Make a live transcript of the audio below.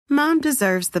Mom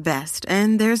deserves the best,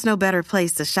 and there's no better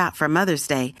place to shop for Mother's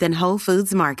Day than Whole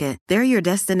Foods Market. They're your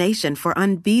destination for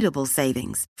unbeatable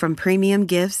savings, from premium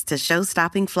gifts to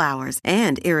show-stopping flowers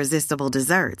and irresistible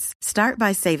desserts. Start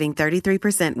by saving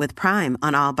 33% with Prime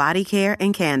on all body care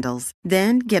and candles.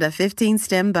 Then get a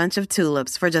 15-stem bunch of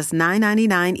tulips for just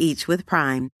 $9.99 each with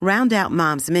Prime. Round out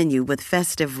Mom's menu with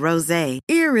festive rosé,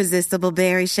 irresistible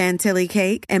berry chantilly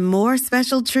cake, and more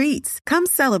special treats. Come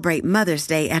celebrate Mother's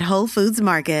Day at Whole Foods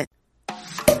Market.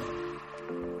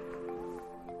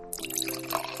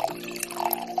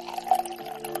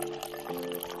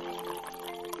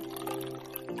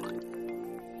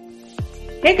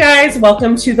 Hey guys,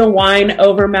 welcome to the Wine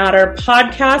Over Matter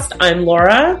podcast. I'm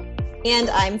Laura. And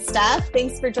I'm Steph.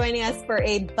 Thanks for joining us for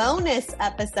a bonus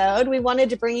episode. We wanted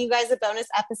to bring you guys a bonus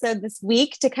episode this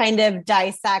week to kind of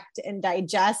dissect and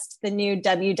digest the new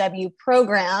WW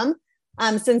program.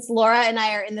 Since Laura and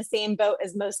I are in the same boat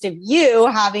as most of you,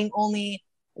 having only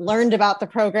learned about the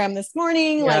program this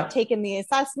morning, like taken the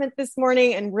assessment this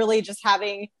morning, and really just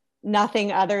having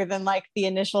nothing other than like the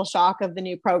initial shock of the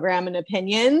new program and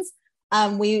opinions.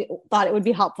 We thought it would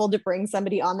be helpful to bring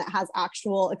somebody on that has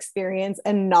actual experience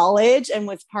and knowledge and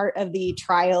was part of the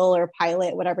trial or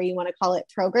pilot, whatever you want to call it,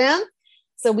 program.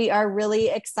 So we are really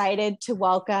excited to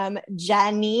welcome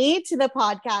Jenny to the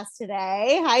podcast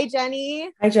today. Hi,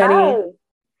 Jenny. Hi, Jenny.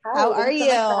 Hi. How are you?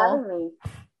 Thanks so much for having me.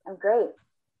 I'm great.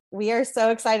 We are so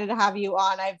excited to have you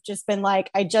on. I've just been like,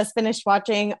 I just finished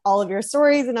watching all of your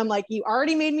stories and I'm like, you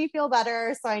already made me feel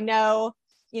better. So I know,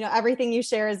 everything you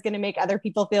share is going to make other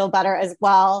people feel better as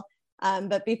well.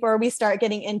 But before we start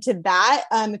getting into that,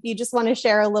 if you just want to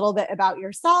share a little bit about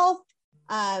yourself,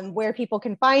 where people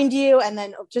can find you, and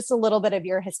then just a little bit of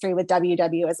your history with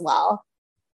WW as well.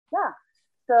 Yeah.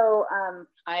 So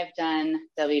I've done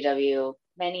WW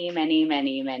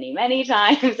many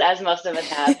times, as most of us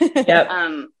have. Yep.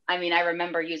 I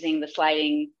remember using the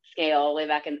sliding scale way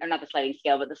back or not the sliding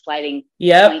scale, but the sliding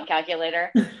point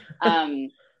calculator.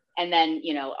 And then,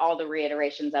 all the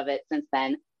reiterations of it since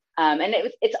then. And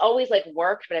it's always like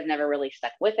worked, but I've never really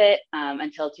stuck with it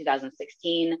until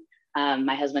 2016.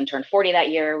 My husband turned 40 that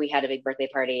year. We had a big birthday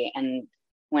party. And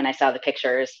when I saw the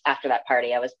pictures after that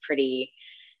party, I was pretty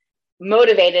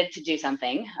motivated to do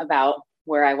something about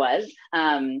where I was.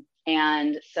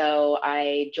 And so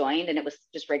I joined, and it was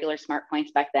just regular Smart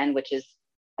Points back then, which is,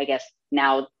 I guess,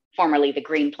 now formerly the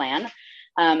Green Plan.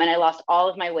 And I lost all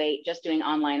of my weight just doing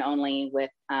online only with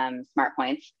Smart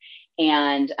Points.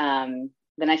 And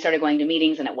then I started going to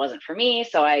meetings and it wasn't for me.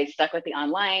 So I stuck with the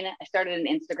online. I started an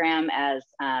Instagram as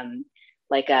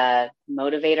like a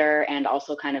motivator and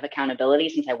also kind of accountability,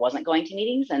 since I wasn't going to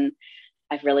meetings. And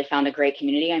I've really found a great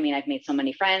community. I've made so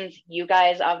many friends, you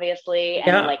guys, obviously.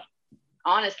 And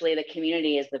honestly, the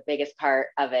community is the biggest part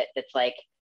of it. It's like,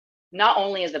 not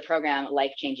only is the program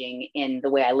life-changing in the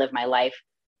way I live my life,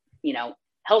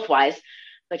 health-wise,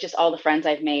 but just all the friends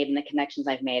I've made and the connections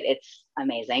I've made. It's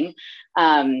amazing.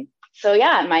 My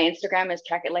Instagram is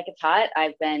Track It Like It's Hot.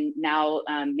 I've been now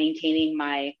maintaining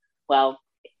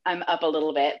I'm up a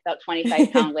little bit, about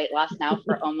 25 pound weight loss now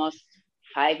for almost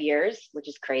 5 years, which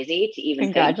is crazy to even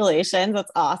Congratulations. think.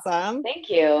 That's awesome. Thank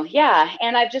you. Yeah.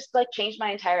 And I've just changed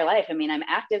my entire life. I'm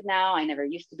active now. I never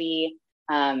used to be.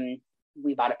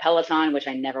 We bought a Peloton, which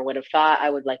I never would have thought I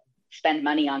would spend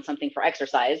money on something for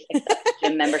exercise, except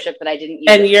gym membership that I didn't use.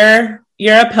 And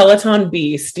you're a Peloton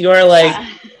beast. You're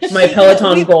my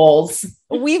Peloton goals.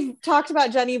 We've talked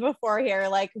about Jenny before here.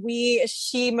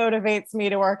 She motivates me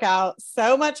to work out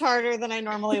so much harder than I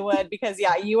normally would, because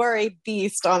you are a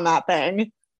beast on that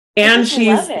thing. And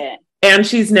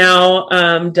she's now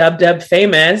dubbed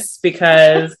famous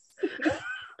because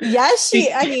yes,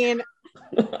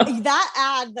 that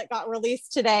ad that got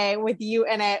released today with you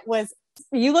in it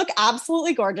you look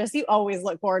absolutely gorgeous. You always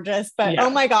look gorgeous, but oh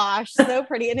my gosh, so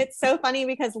pretty. And it's so funny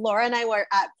because Laura and I were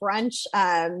at brunch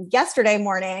yesterday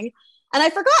morning, and I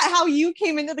forgot how you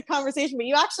came into the conversation, but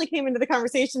you actually came into the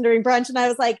conversation during brunch. And I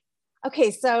was like,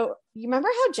 okay, so you remember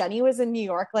how Jenny was in New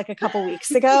York a couple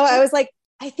weeks ago? I was like,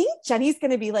 I think Jenny's going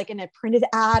to be in a printed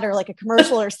ad or a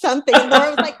commercial or something. And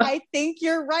Laura was like, I think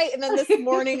you're right. And then this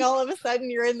morning, all of a sudden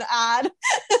you're in the ad.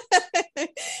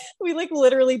 We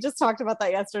literally just talked about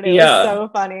that yesterday. It was so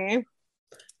funny.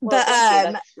 Well, thank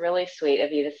you. That's really sweet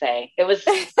of you to say. It was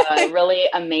a really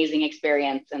amazing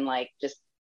experience and just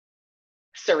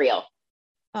surreal.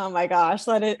 Oh my gosh.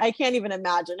 I can't even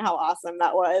imagine how awesome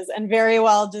that was, and very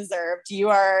well deserved. You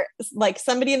are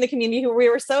somebody in the community who we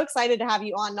were so excited to have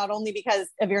you on, not only because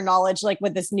of your knowledge,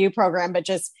 with this new program, but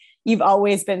just you've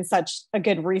always been such a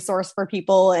good resource for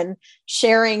people and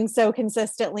sharing so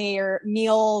consistently your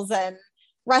meals and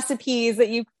recipes that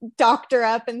you doctor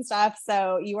up and stuff.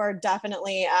 So you are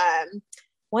definitely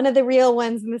one of the real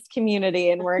ones in this community,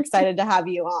 and we're excited to have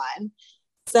you on.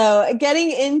 So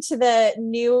getting into the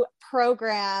new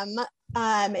program,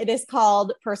 it is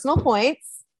called Personal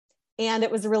Points, and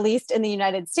it was released in the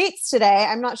United States today.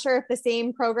 I'm not sure if the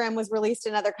same program was released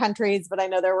in other countries, but I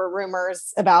know there were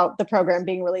rumors about the program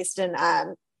being released in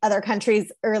other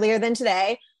countries earlier than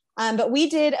today. But we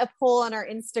did a poll on our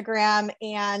Instagram,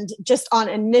 and just on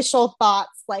initial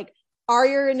thoughts, like, are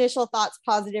your initial thoughts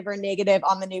positive or negative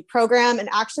on the new program? And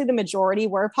actually the majority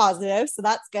were positive. So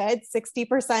that's good.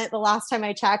 60% the last time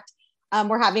I checked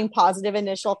were having positive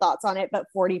initial thoughts on it, but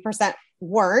 40%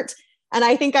 weren't. And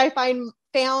I think I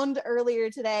found earlier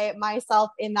today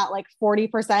myself in that like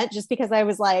 40%, just because I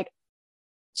was like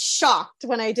shocked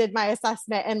when I did my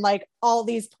assessment and like all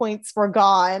these points were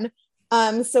gone.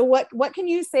 So what can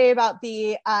you say about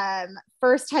the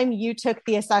first time you took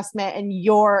the assessment and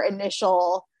your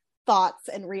initial thoughts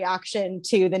and reaction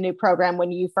to the new program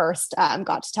when you first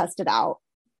got to test it out?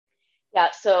 Yeah.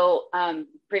 So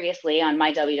previously on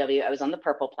my WW, I was on the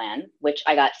purple plan, which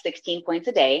I got 16 points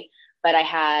a day, but I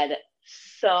had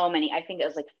so many, I think it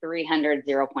was like 300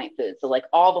 0-point foods. So like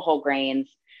all the whole grains,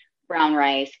 brown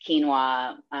rice,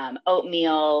 quinoa,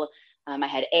 oatmeal. I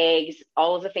had eggs,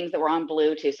 all of the things that were on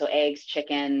blue too. So eggs,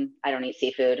 chicken, I don't eat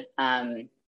seafood,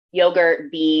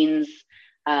 yogurt, beans.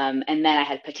 And then I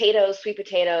had potatoes, sweet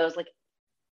potatoes, like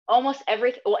almost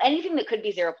everything. Well, anything that could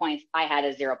be 0 points, I had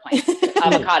a 0 point.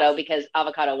 Avocado, because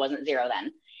avocado wasn't 0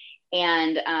 then.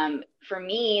 And for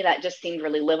me, that just seemed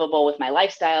really livable with my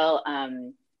lifestyle.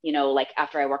 You know, like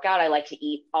after I work out, I like to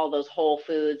eat all those whole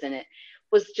foods, and it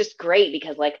was just great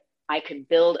because like I could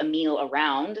build a meal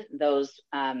around those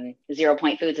 0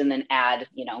 point foods and then add,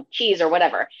 you know, cheese or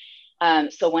whatever.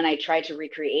 So when I tried to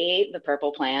recreate the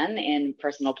purple plan in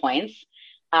Personal Points,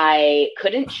 I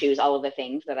couldn't choose all of the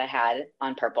things that I had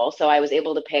on purple. So I was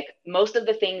able to pick most of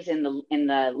the things in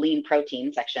the lean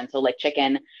protein section. So like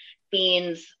chicken,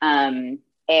 beans,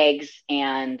 eggs,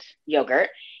 and yogurt.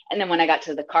 And then when I got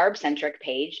to the carb centric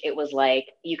page, it was like,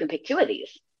 you can pick 2 of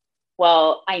these.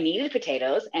 Well, I needed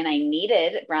potatoes and I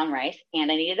needed brown rice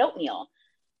and I needed oatmeal.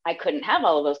 I couldn't have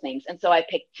all of those things. And so I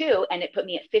picked 2 and it put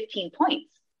me at 15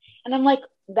 points. And I'm like,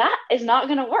 that is not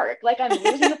going to work. Like I'm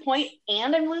losing a point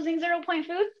and I'm losing 0 point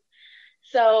foods.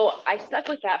 So I stuck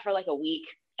with that for like a week.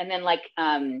 And then like,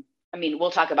 I mean,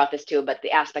 we'll talk about this too, but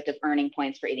the aspect of earning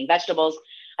points for eating vegetables,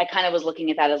 I kind of was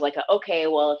looking at that as like, okay,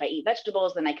 well, if I eat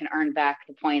vegetables, then I can earn back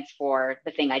the points for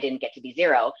the thing I didn't get to be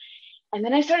 0. And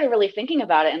then I started really thinking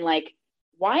about it and like,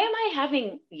 why am I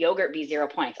having yogurt be 0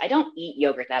 points? I don't eat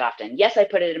yogurt that often. Yes, I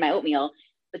put it in my oatmeal,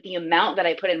 but the amount that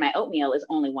I put in my oatmeal is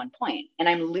only 1 point, and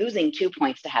I'm losing 2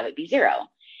 points to have it be 0.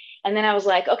 And then I was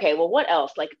like, okay, well, what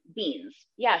else? Like beans.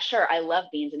 Yeah, sure. I love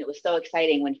beans. And it was so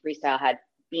exciting when Freestyle had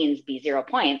beans be 0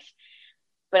 points,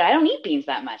 but I don't eat beans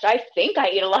that much. I think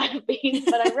I eat a lot of beans,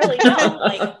 but I really don't.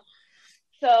 Like,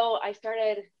 so I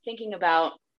started thinking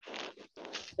about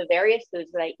the various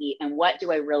foods that I eat and what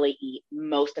do I really eat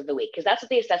most of the week? Because that's what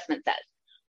the assessment says.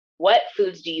 What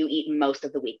foods do you eat most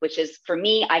of the week? Which is, for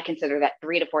me, I consider that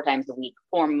 3 to 4 times a week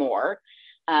or more.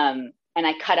 And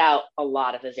I cut out a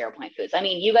lot of the 0 point foods. I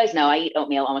mean, you guys know I eat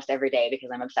oatmeal almost every day because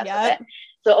I'm obsessed with it.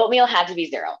 So oatmeal had to be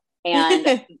 0.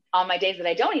 And on my days that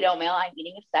I don't eat oatmeal, I'm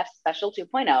eating a Steph's Special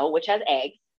 2.0, which has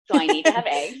eggs. So I need to have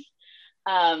eggs.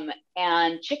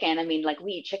 And chicken. I mean, like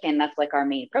we eat chicken. That's like our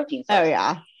main protein source. Oh,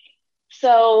 yeah.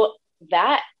 So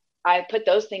that I put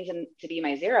those things in to be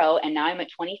my 0. And now I'm at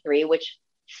 23, which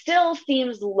still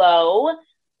seems low.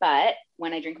 But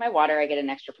when I drink my water, I get an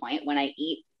extra point. When I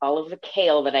eat all of the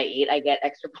kale that I eat, I get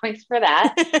extra points for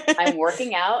that. I'm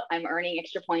working out. I'm earning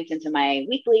extra points into my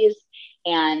weeklies.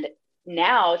 And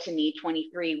now to me,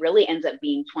 23 really ends up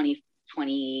being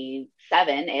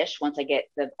 27-ish once I get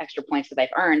the extra points that I've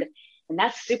earned. And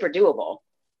that's super doable.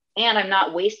 And I'm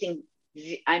not wasting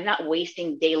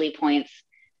daily points.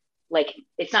 Like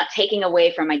it's not taking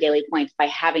away from my daily points by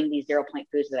having these 0 point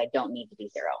foods that I don't need to be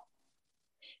 0.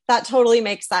 That totally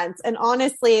makes sense. And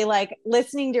honestly, like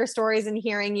listening to your stories and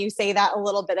hearing you say that a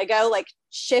little bit ago, like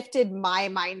shifted my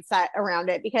mindset around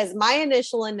it, because my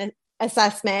initial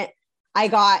assessment, I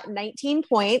got 19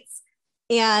 points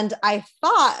and I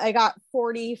thought I got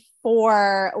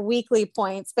 44 weekly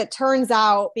points, but turns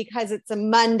out because it's a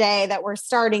Monday that we're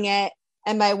starting it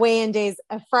and my weigh-in day's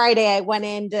a Friday, I went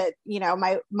into,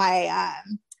 my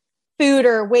food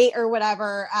or weight or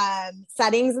whatever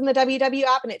settings in the WW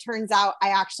app. And it turns out I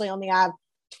actually only have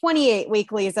 28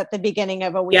 weeklies at the beginning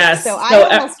of a week. Yes. So I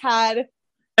almost had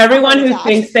everyone who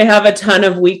thinks they have a ton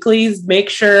of weeklies,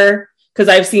 make sure because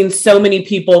I've seen so many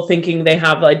people thinking they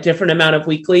have a different amount of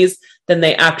weeklies than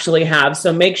they actually have.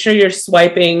 So make sure you're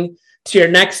swiping to your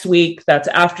next week. That's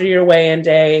after your weigh-in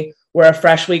day where a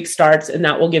fresh week starts. And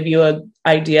that will give you an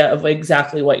idea of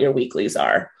exactly what your weeklies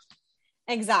are.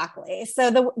 Exactly.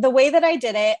 So the way that I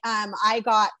did it, I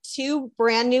got 2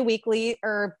 brand new weekly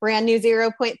or brand new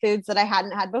 0 point foods that I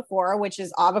hadn't had before, which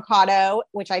is avocado,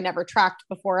 which I never tracked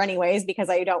before anyways, because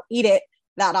I don't eat it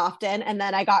that often. And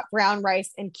then I got brown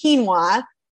rice and quinoa.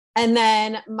 And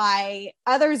then my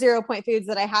other 0 point foods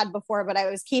that I had before, but I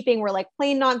was keeping were like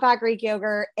plain non-fat Greek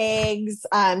yogurt, eggs,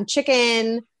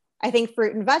 chicken, I think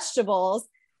fruit and vegetables.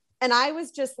 And I was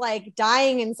just like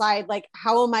dying inside, like,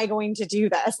 how am I going to do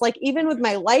this? Like, even with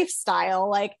my lifestyle,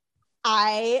 like,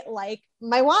 I like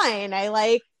my wine. I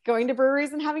like going to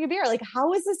breweries and having a beer. Like,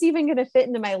 how is this even going to fit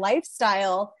into my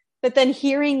lifestyle? But then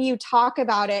hearing you talk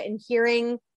about it and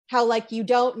hearing how, like, you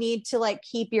don't need to like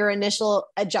keep your initial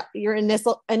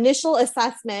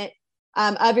assessment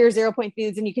of your 0 point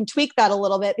foods. And you can tweak that a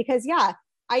little bit because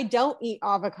I don't eat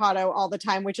avocado all the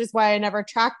time, which is why I never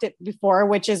tracked it before,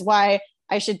 which is why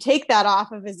I should take that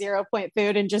off of a 0 point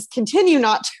food and just continue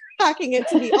not tracking it,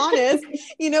 to be honest.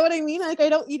 You know what I mean? Like, I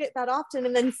don't eat it that often.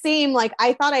 And then same, like,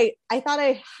 I thought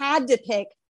I had to pick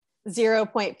 0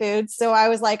 point foods. So I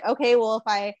was like, okay, well, if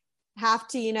I have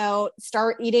to,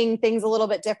 start eating things a little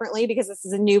bit differently because this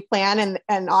is a new plan.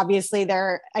 And obviously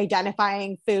they're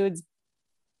identifying foods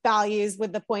values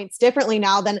with the points differently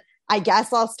now, then I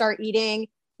guess I'll start eating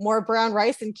more brown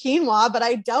rice and quinoa, but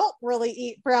I don't really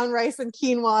eat brown rice and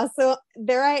quinoa. So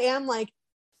there I am, like,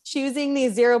 choosing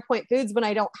these 0 point foods when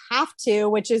I don't have to,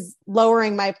 which is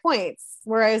lowering my points.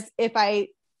 Whereas if I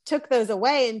took those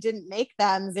away and didn't make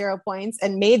them 0 points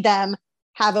and made them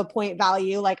have a point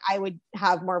value, like, I would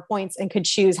have more points and could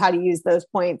choose how to use those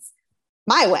points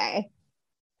my way.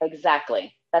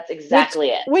 Exactly. That's exactly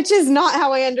it. Which is not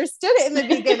how I understood it in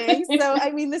the beginning. So,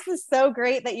 I mean, this is so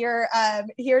great that you're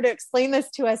here to explain this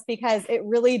to us, because it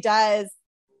really does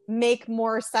make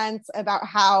more sense about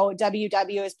how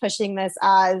WW is pushing this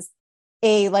as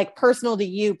a like personal to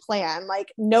you plan.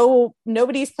 Like,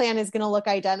 nobody's plan is going to look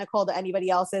identical to anybody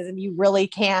else's, and you really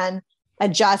can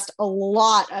adjust a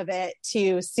lot of it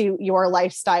to suit your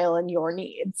lifestyle and your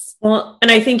needs. Well,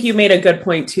 and I think you made a good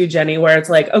point too, Jenny, where it's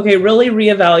like, okay, really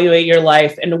reevaluate your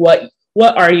life and what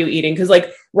are you eating? Because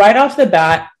like right off the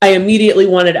bat, I immediately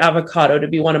wanted avocado to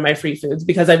be one of my free foods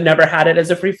because I've never had it as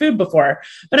a free food before.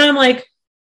 But I'm like,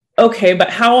 okay,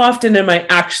 but how often am I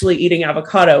actually eating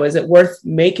avocado? Is it worth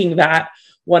making that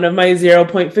one of my 0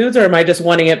 point foods, or am I just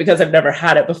wanting it because I've never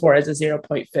had it before as a 0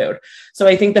 point food? So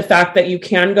I think the fact that you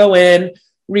can go in,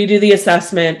 redo the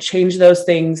assessment, change those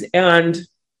things, and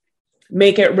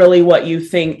make it really what you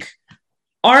think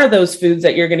are those foods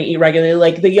that you're going to eat regularly.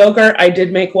 Like the yogurt, I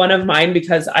did make one of mine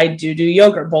because I do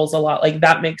yogurt bowls a lot. Like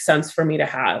that makes sense for me to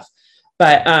have.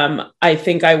 But I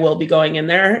think I will be going in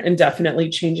there and definitely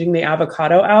changing the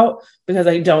avocado out, because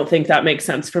I don't think that makes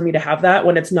sense for me to have that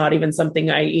when it's not even something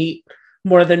I eat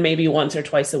more than maybe once or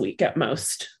twice a week at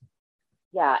most.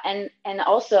 Yeah. And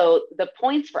also the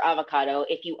points for avocado,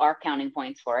 if you are counting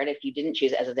points for it, if you didn't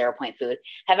choose it as a 0 point food,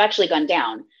 have actually gone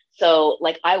down. So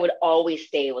like I would always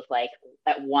stay with like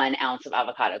that 1 ounce of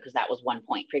avocado, because that was 1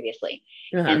 point previously.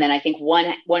 Uh-huh. And then I think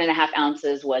 1.5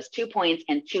 ounces was 2 points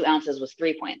and 2 ounces was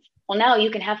 3 points. Well, now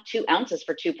you can have 2 ounces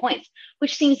for 2 points,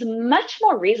 which seems much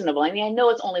more reasonable. I mean, I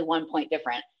know it's only 1 point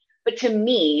different, but to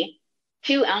me,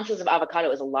 2 ounces of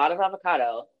avocado is a lot of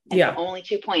avocado. And for only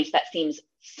 2 points, that seems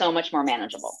so much more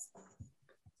manageable.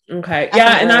 Okay.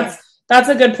 Yeah. And that's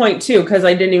a good point too, because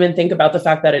I didn't even think about the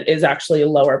fact that it is actually a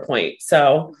lower point.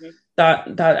 So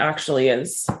that actually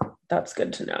is, that's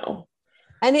good to know.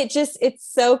 And it's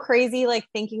so crazy, like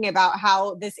thinking about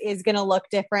how this is going to look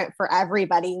different for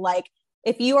everybody. Like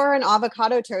if you are an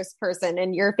avocado toast person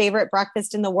and your favorite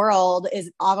breakfast in the world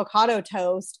is avocado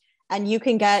toast, and you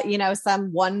can get,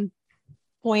 some 1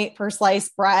 point per slice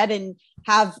bread and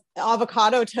have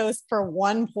avocado toast for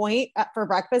 1 point for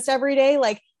breakfast every day,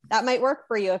 like that might work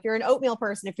for you. If you're an oatmeal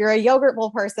person, if you're a yogurt bowl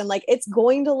person, like it's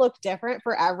going to look different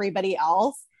for everybody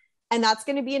else. And that's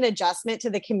going to be an adjustment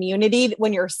to the community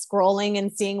when you're scrolling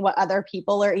and seeing what other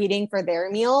people are eating for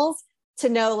their meals, to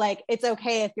know like it's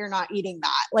okay if you're not eating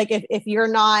that. Like if you're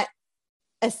not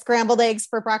a scrambled eggs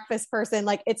for breakfast person,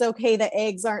 like it's okay that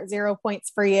eggs aren't 0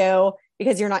 points for you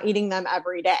because you're not eating them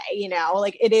every day.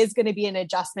 Like it is going to be an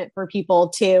adjustment for people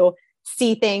to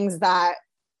see things that,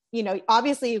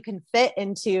 obviously you can fit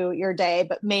into your day,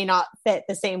 but may not fit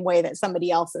the same way that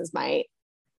somebody else's might.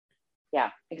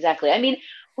 Yeah, exactly. I mean,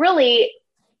 really,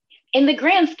 in the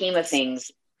grand scheme of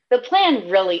things, the plan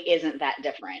really isn't that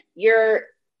different. You're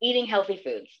eating healthy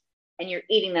foods and you're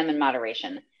eating them in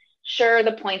moderation. Sure,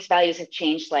 the points values have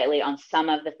changed slightly on some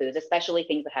of the foods, especially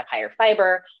things that have higher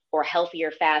fiber or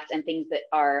healthier fats and things that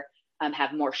are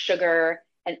have more sugar.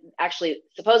 And actually,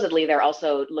 supposedly, they're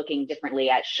also looking differently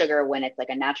at sugar when it's like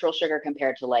a natural sugar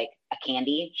compared to like a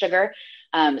candy sugar.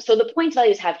 So the points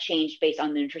values have changed based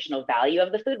on the nutritional value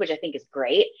of the food, which I think is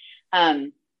great.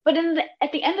 But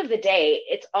at the end of the day,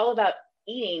 it's all about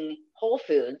eating whole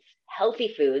foods,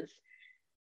 healthy foods,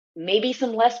 maybe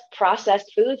some less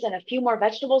processed foods and a few more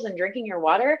vegetables, and drinking your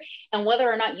water. And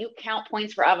whether or not you count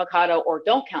points for avocado or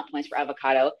don't count points for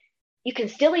avocado, you can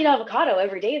still eat avocado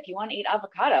every day if you want to eat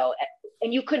avocado.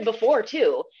 And you could before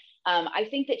too. I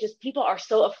think that just people are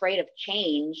so afraid of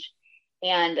change.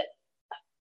 And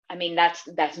I mean,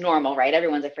 that's normal, right?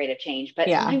 Everyone's afraid of change, but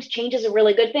sometimes change is a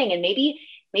really good thing. And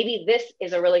maybe this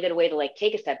is a really good way to like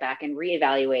take a step back and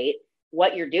reevaluate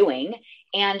what you're doing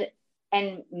and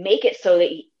make it so that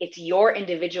it's your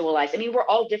individualized. I mean, we're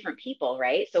all different people,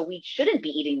 right? So we shouldn't be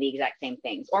eating the exact same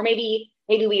things, or maybe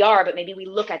we are, but maybe we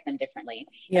look at them differently.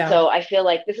 Yeah. So I feel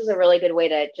like this is a really good way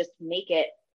to just make it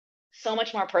so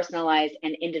much more personalized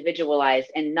and individualized,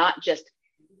 and not just,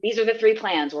 these are the 3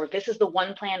 plans, or this is the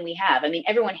one plan we have. I mean,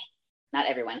 not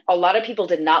everyone, a lot of people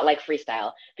did not like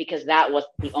freestyle because that was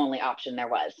the only option there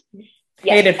was.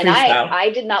 Yes, hated freestyle. And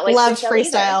I did not like loved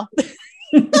freestyle.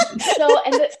 So,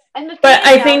 but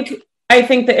I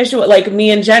think the issue, like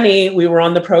me and Jenny, we were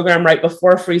on the program right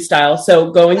before freestyle.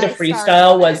 So going to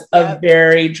freestyle was a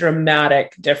very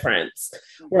dramatic difference,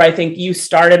 where I think you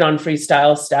started on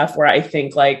freestyle stuff, where I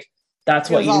think like, that's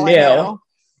what you knew.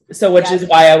 So, which is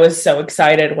why I was so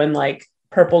excited when like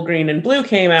purple, green, and blue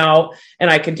came out, and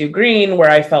I could do green, where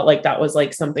I felt like that was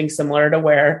like something similar to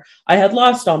where I had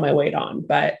lost all my weight on.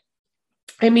 But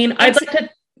I mean, I'd like to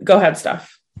go ahead,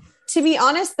 Steph. To be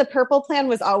honest, the purple plan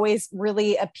was always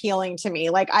really appealing to me.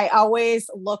 Like I always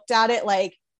looked at it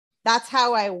like, that's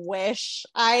how I wish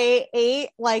I ate.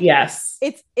 Like, yes,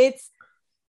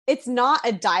 it's not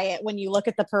a diet when you look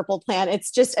at the purple plan.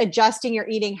 It's just adjusting your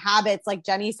eating habits, like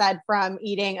Jenny said, from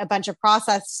eating a bunch of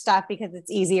processed stuff because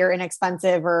it's easier,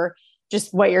 inexpensive, or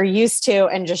just what you're used to,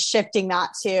 and just shifting that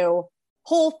to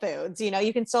whole foods. You know,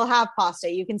 you can still have pasta,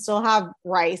 you can still have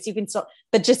rice,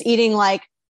 but just eating like,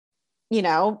 you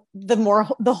know, the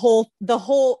whole,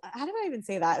 how do I even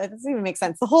say that? It doesn't even make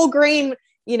sense. The whole grain,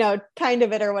 you know, kind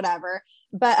of it or whatever.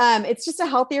 But it's just a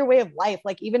healthier way of life.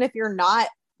 Like, even if you're not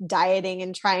dieting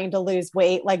and trying to lose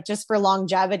weight, like just for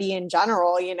longevity in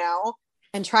general, you know,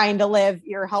 and trying to live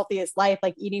your healthiest life,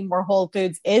 like eating more whole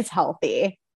foods is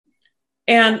healthy.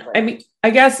 And I mean,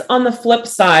 I guess on the flip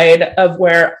side of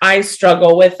where I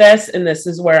struggle with this, and this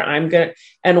is where I'm good,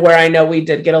 and where I know we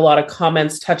did get a lot of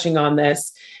comments touching on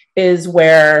this, is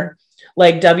where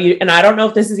like and I don't know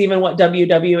if this is even what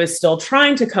WW is still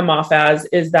trying to come off as,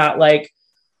 is that like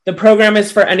the program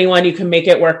is for anyone, you can make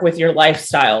it work with your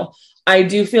lifestyle. I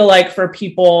do feel like for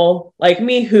people like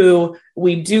me, who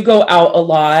we do go out a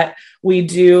lot, we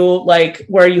do like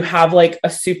where you have like a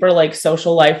super like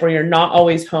social life where you're not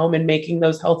always home and making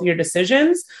those healthier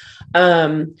decisions,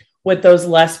 with those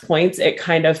less points, it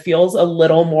kind of feels a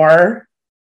little more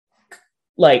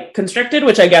like constricted,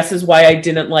 which I guess is why I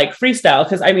didn't like freestyle.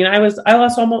 Cause I mean, I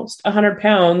lost almost 100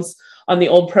 pounds on the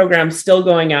old program, still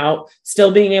going out,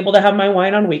 still being able to have my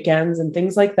wine on weekends and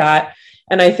things like that.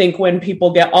 And I think when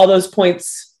people get all those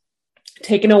points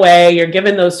taken away, you're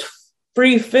given those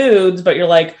free foods, but you're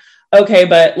like, okay,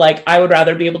 but like, I would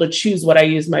rather be able to choose what I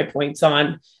use my points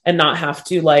on and not have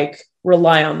to like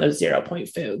rely on those 0 point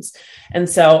foods. And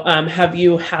so have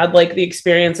you had like the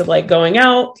experience of like going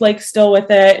out, like still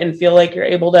with it, and feel like you're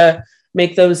able to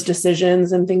make those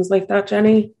decisions and things like that,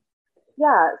 Jenny?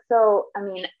 Yeah. So, I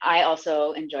mean, I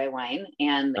also enjoy wine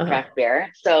and craft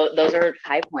beer. So those are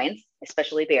high points,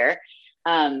 especially beer.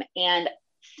 And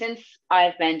since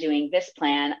I've been doing this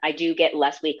plan, I do get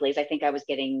less weeklies. I think I was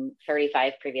getting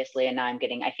 35 previously, and now I'm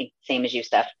getting, I think, same as you,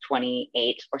 Steph,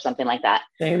 28 or something like that.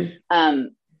 Same.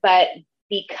 But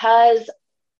because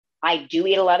I do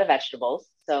eat a lot of vegetables,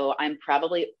 so I'm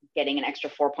probably getting an extra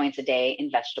 4 points a day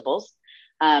in vegetables.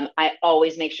 I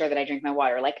always make sure that I drink my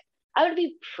water. Like, I would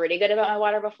be pretty good about my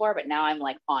water before, but now I'm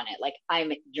like on it. Like,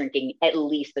 I'm drinking at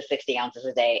least the 60 ounces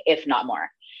a day, if not more.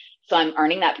 So I'm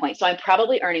earning that point. So I'm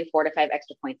probably earning 4 to 5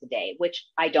 extra points a day, which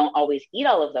I don't always eat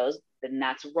all of those, then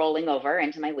that's rolling over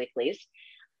into my weeklies.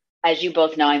 As you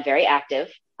both know, I'm very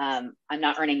active. I'm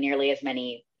not earning nearly as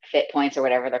many fit points or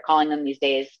whatever they're calling them these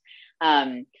days.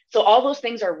 So all those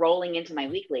things are rolling into my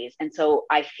weeklies. And so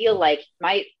I feel like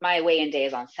my weigh-in day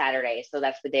is on Saturday. So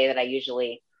that's the day that I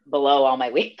usually blow all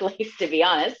my weeklies, to be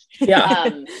honest. Yeah.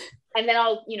 And then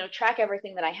I'll, track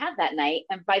everything that I had that night.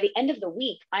 And by the end of the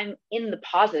week, I'm in the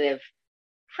positive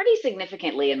pretty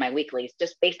significantly in my weeklies,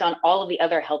 just based on all of the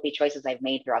other healthy choices I've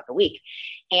made throughout the week.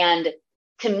 And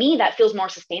to me, that feels more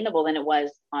sustainable than it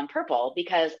was on Purple,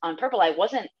 because on Purple, I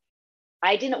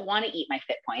didn't want to eat my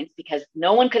fit points because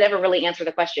no one could ever really answer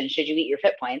the question, should you eat your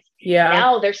fit points? Yeah.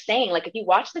 Now they're saying, like, if you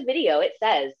watch the video, it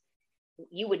says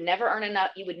you would never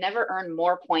earn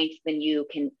more points than you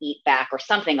can eat back, or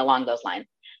something along those lines.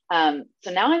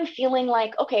 So now I'm feeling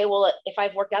like, okay, well, if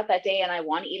I've worked out that day and I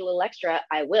want to eat a little extra,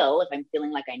 I will, if I'm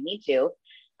feeling like I need to.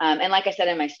 And like I said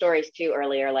in my stories too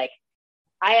earlier, like,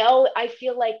 I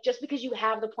feel like just because you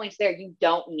have the points there, you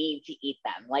don't need to eat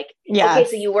them. Like, yes. Okay,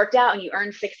 so you worked out and you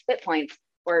earned 6 fit points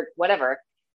or whatever.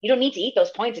 You don't need to eat those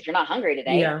points if you're not hungry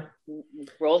today. Yeah.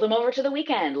 Roll them over to the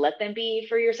weekend. Let them be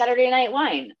for your Saturday night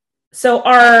wine. So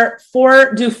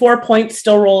do 4 points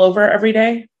still roll over every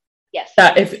day? Yes.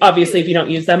 If you don't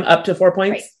use them, up to 4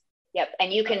 points? Right. Yep.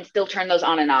 And you can still turn those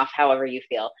on and off however you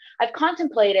feel. I've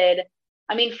contemplated,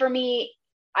 for me,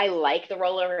 I like the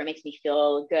rollover. It makes me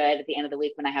feel good at the end of the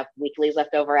week when I have weeklies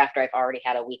left over after I've already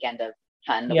had a weekend of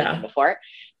fun the weekend before.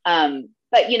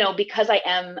 But because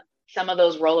some of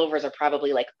those rollovers are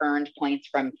probably like earned points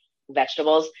from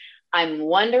vegetables. I'm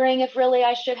wondering if really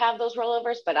I should have those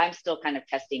rollovers, but I'm still kind of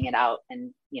testing it out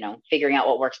and, figuring out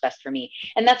what works best for me.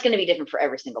 And that's going to be different for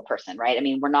every single person, right?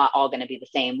 We're not all going to be the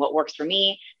same. What works for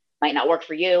me might not work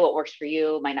for you. What works for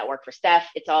you might not work for Steph.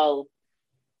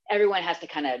 Everyone has to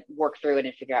kind of work through it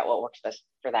and figure out what works best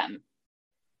for them.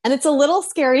 And it's a little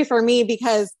scary for me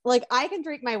because, like, I can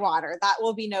drink my water. That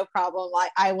will be no problem.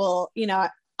 I will,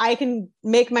 I can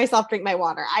make myself drink my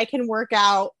water. I can work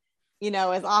out,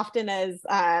 as often as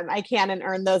I can and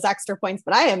earn those extra points,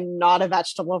 but I am not a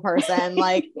vegetable person,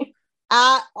 like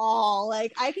at all.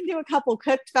 Like, I can do a couple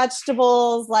cooked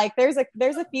vegetables. Like there's a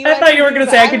few. I thought you were going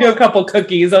to say I can do a couple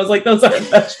cookies. I was like, those aren't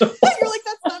vegetables. You're like,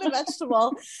 that's not a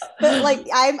vegetable. But like,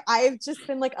 I've just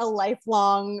been like a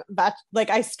lifelong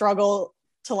I struggle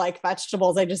to like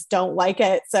vegetables. I just don't like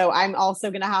it. So I'm also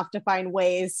going to have to find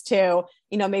ways to,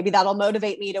 maybe that'll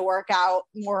motivate me to work out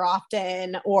more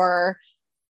often or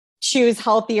choose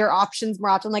healthier options more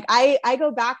often. Like I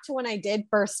go back to when I did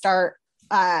first start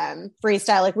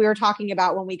freestyle, like we were talking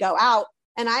about when we go out,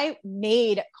 and I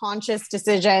made conscious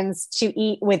decisions to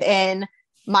eat within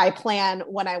my plan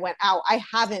when I went out. I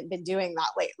haven't been doing that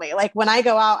lately. Like when I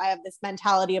go out, I have this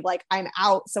mentality of like, I'm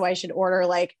out, so I should order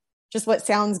like just what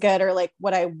sounds good or like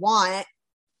what I want.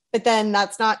 But then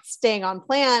that's not staying on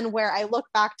plan, where I look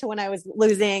back to when I was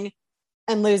losing,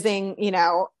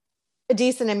 a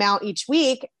decent amount each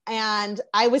week. And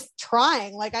I was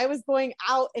trying, like I was going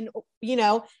out and,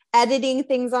 editing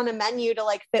things on a menu to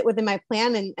like fit within my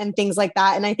plan and things like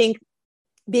that. And I think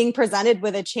being presented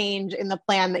with a change in the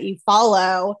plan that you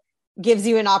follow gives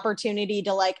you an opportunity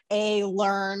to like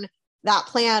learn that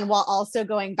plan while also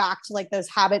going back to like those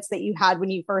habits that you had when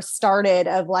you first started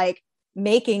of like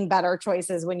making better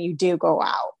choices when you do go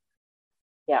out.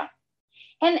 Yeah.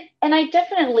 And I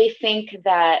definitely think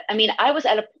that, I was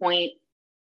at a point,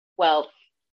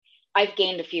 I've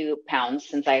gained a few pounds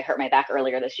since I hurt my back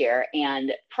earlier this year.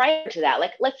 And prior to that,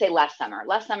 like, let's say last summer,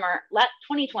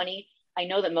 2020, I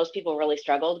know that most people really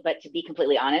struggled, but to be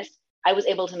completely honest, I was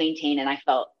able to maintain and I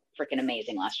felt freaking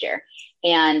amazing last year.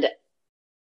 And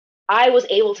I was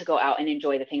able to go out and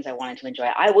enjoy the things I wanted to enjoy.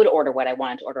 I would order what I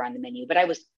wanted to order on the menu, but I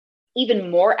was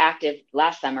even more active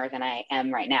last summer than I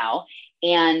am right now.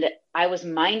 And I was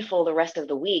mindful the rest of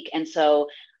the week. And so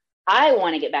I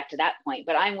want to get back to that point,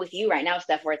 but I'm with you right now,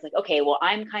 Steph, where it's like, okay, well,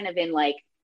 I'm kind of in like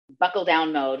buckle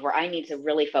down mode where I need to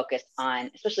really focus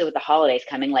on, especially with the holidays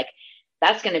coming, like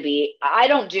that's going to be, I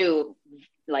don't do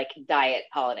like diet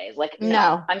holidays. Like,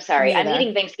 no, I'm sorry. I'm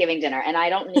eating Thanksgiving dinner and I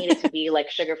don't need it to be like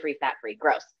sugar-free, fat-free,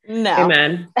 gross. No.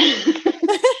 Amen.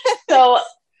 So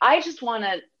I just want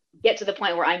to get to the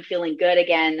point where I'm feeling good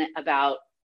again about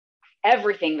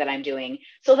everything that I'm doing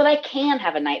so that I can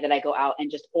have a night that I go out and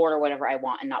just order whatever I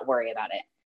want and not worry about it.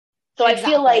 So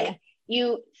exactly. I feel like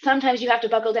sometimes you have to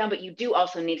buckle down, but you do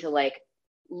also need to like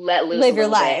let loose, live your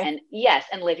life,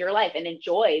 and live your life and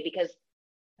enjoy, because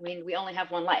we only have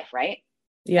one life, right?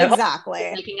 Yeah, exactly.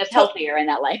 It's making us healthier in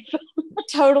that life.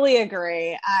 Totally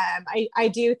agree. I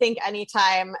do think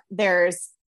anytime there's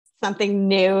something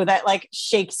new that like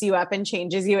shakes you up and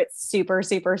changes you, it's super,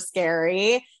 super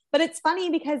scary. But it's funny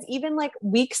because even like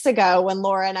weeks ago when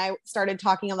Laura and I started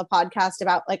talking on the podcast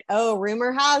about like, oh,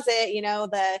 rumor has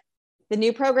it, the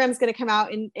new program is going to come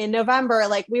out in November.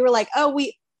 Like we were like, oh,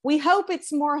 we hope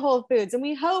it's more whole foods and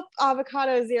we hope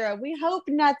avocado zero. We hope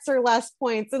nuts are less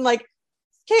points. And like,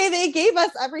 okay, they gave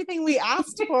us everything we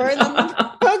asked for. And then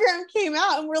the program came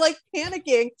out and we're like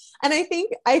panicking. And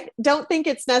I don't think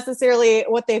it's necessarily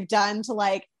what they've done to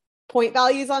like point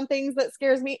values on things that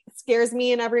scares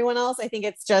me and everyone else. I think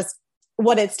it's just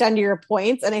what it's done to your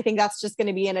points. And I think that's just going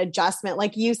to be an adjustment.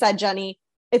 Like you said, Jenny,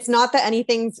 it's not that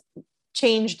anything's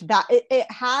changed that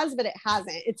it has, but it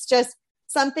hasn't. It's just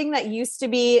something that used to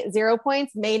be 0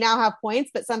 points may now have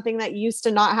points, but something that used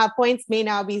to not have points may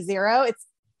now be 0. It's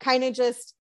kind of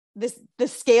just the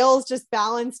scales just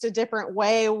balanced a different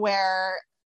way where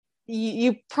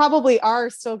you probably are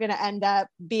still going to end up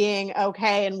being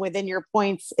okay. And within your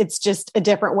points, it's just a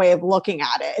different way of looking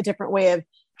at it, a different way of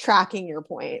tracking your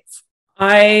points.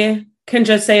 I can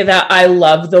just say that I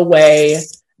love the way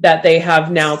that they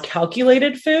have now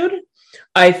calculated food.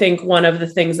 I think one of the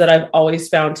things that I've always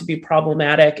found to be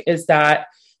problematic is that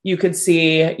you could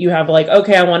see you have like,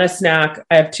 okay, I want a snack.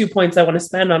 I have 2 points I want to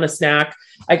spend on a snack.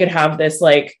 I could have this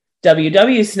like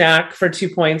WW snack for 2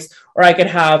 points, or I could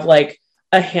have like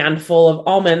a handful of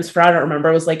almonds for, I don't remember,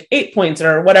 it was like 8 points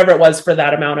or whatever it was for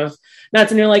that amount of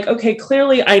nuts. And you're like, okay,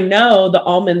 clearly I know the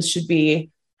almonds should be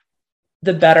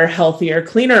the better, healthier,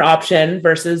 cleaner option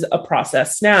versus a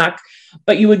processed snack.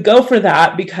 But you would go for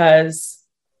that because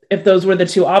if those were the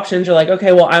two options, you're like,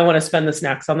 okay, well, I want to spend the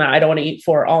snacks on that. I don't want to eat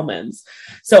 4 almonds.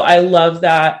 So I love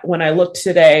that when I looked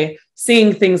today,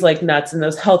 seeing things like nuts and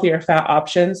those healthier fat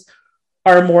options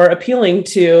are more appealing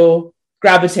to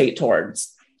gravitate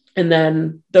towards. And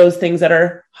then those things that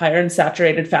are higher in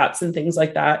saturated fats and things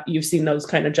like that, you've seen those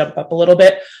kind of jump up a little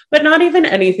bit, but not even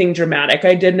anything dramatic.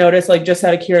 I did notice, like, just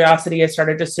out of curiosity, I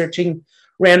started just searching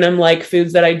random like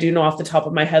foods that I do know off the top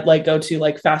of my head, like go to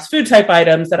like fast food type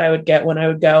items that I would get when I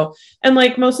would go. And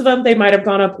like most of them, they might have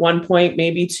gone up 1 point,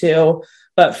 maybe 2,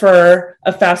 but for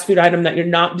a fast food item that you're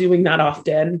not doing that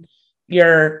often,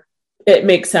 it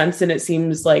makes sense. And it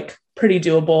seems like pretty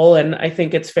doable. And I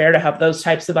think it's fair to have those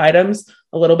types of items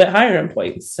a little bit higher in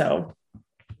points. So,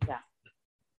 yeah.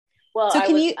 Well, so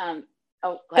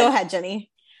go ahead, Jenny.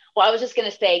 Well, I was just going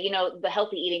to say, the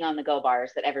healthy eating on the go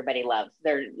bars that everybody loves,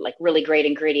 they're like really great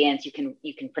ingredients. You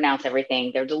can pronounce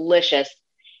everything. They're delicious.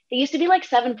 They used to be like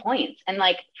 7 points. And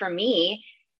like, for me,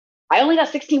 I only got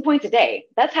 16 points a day.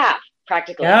 That's half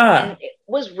practically. Yeah. And it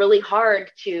was really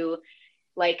hard to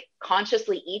like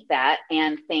consciously eat that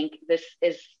and think this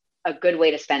is a good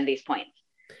way to spend these points.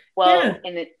 Well,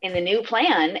 yeah. in the new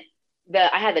plan,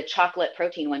 I had the chocolate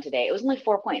protein one today. It was only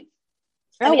 4 points.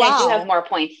 I do have more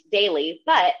points daily,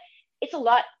 but it's a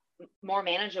lot more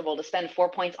manageable to spend 4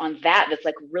 points on that. That's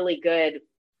like really good,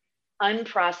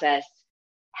 unprocessed,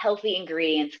 healthy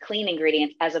ingredients, clean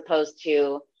ingredients, as opposed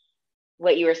to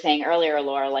what you were saying earlier,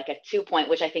 Laura, like a 2 point,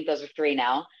 which I think those are 3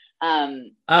 now.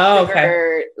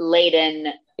 Sugar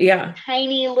laden,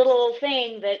 tiny little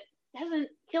thing that doesn't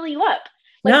fill you up.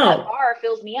 Like that bar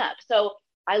fills me up. So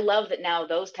I love that now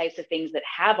those types of things that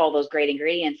have all those great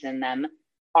ingredients in them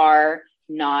are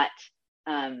not,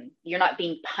 you're not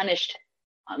being punished.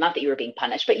 Not that you were being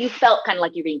punished, but you felt kind of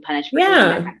like you're being punished for eating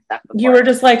that kind of stuff before. You were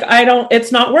just like,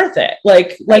 it's not worth it.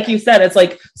 Like you said, it's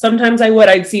like, sometimes I'm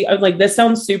like, this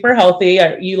sounds super healthy.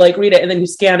 You like read it and then you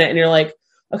scan it and you're like,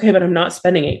 okay, but I'm not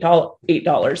spending $8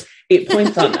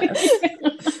 points on this.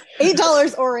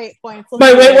 $8 or 8 points.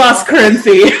 My weight loss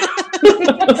currency.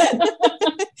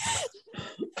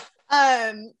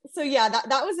 So yeah,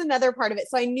 that was another part of it.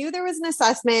 So I knew there was an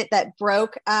assessment that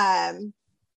broke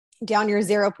down your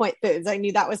 0 point foods. I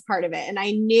knew that was part of it. And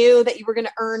I knew that you were going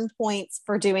to earn points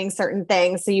for doing certain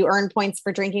things. So you earn points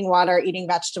for drinking water, eating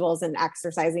vegetables, and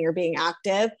exercising or being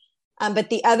active. But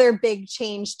the other big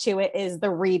change to it is the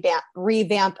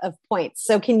revamp of points.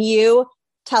 So can you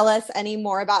tell us any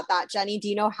more about that, Jenny? Do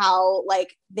you know how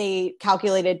like they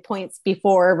calculated points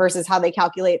before versus how they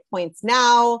calculate points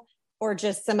now? Or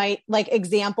just some like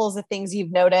examples of things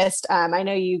you've noticed? I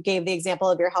know you gave the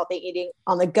example of your healthy eating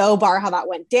on the go bar, how that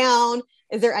went down.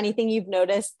 Is there anything you've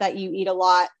noticed that you eat a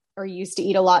lot or used to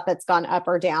eat a lot that's gone up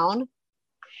or down?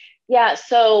 Yeah,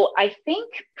 so I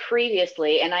think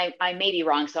previously, and I may be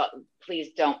wrong, so please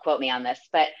don't quote me on this,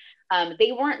 but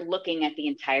they weren't looking at the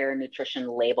entire nutrition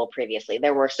label previously.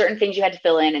 There were certain things you had to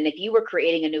fill in. And if you were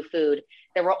creating a new food,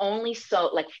 there were only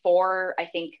 4, I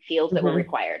think, fields that were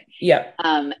required. Yeah.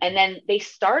 And then they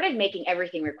started making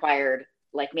everything required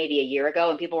like maybe a year ago.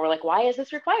 And people were like, why is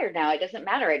this required now? It doesn't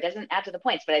matter. It doesn't add to the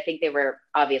points. But I think they were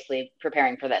obviously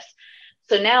preparing for this.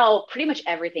 So now pretty much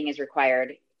everything is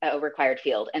required, a required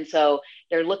field. And so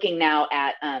they're looking now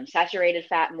at saturated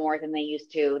fat more than they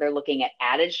used to. They're looking at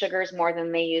added sugars more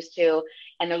than they used to.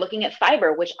 And they're looking at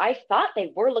fiber, which I thought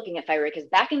they were looking at fiber because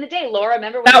back in the day, Laura,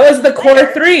 remember? That was the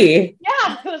core 3.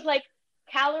 Yeah. It was like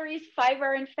calories,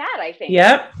 fiber, and fat, I think.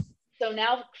 Yep. So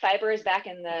now fiber is back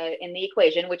in the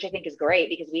equation, which I think is great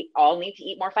because we all need to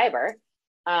eat more fiber.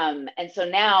 And so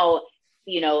now,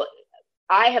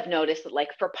 I have noticed that, like,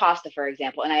 for pasta, for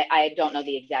example, and I don't know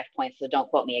the exact points, so don't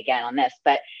quote me again on this,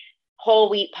 but whole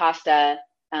wheat pasta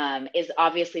is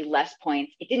obviously less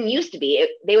points. It didn't used to be.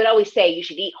 They would always say you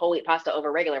should eat whole wheat pasta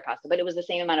over regular pasta, but it was the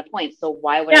same amount of points. So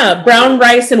why would brown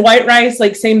rice and white rice,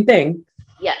 like same thing.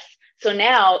 Yes. So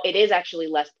now it is actually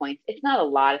less points. It's not a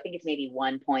lot. I think it's maybe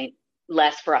 1 point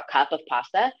less for a cup of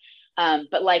pasta.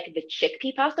 But like the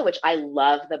chickpea pasta, which I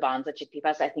love the Banza chickpea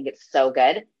pasta, I think it's so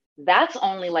good. That's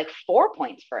only like 4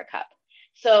 points for a cup.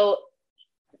 So,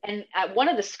 and at one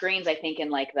of the screens, I think in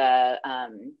like the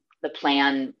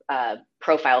plan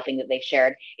profile thing that they've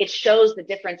shared, it shows the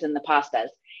difference in the pastas.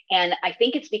 And I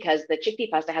think it's because the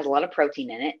chickpea pasta has a lot of protein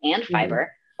in it and fiber.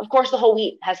 Mm-hmm. Of course, the whole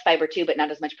wheat has fiber too, but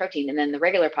not as much protein. And then the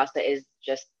regular pasta is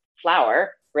just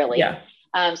flour, really. Yeah.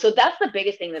 So that's the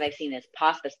biggest thing that I've seen is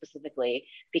pasta specifically,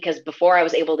 because before I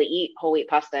was able to eat whole wheat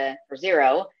pasta for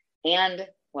 0 and,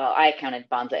 well, I counted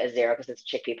Banza as 0 because it's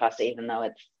chickpea pasta, even though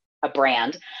it's a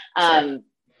brand. Sure.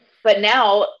 But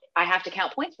now I have to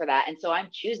count points for that. And so I'm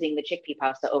choosing the chickpea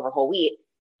pasta over whole wheat,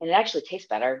 and it actually tastes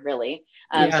better, really.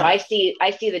 So I see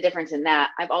the difference in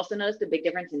that. I've also noticed a big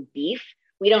difference in beef.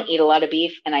 We don't eat a lot of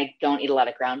beef, and I don't eat a lot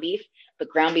of ground beef, but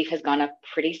ground beef has gone up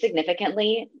pretty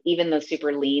significantly, even the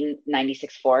super lean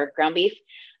 96.4 ground beef.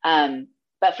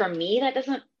 But for me, that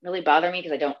doesn't really bother me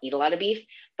because I don't eat a lot of beef,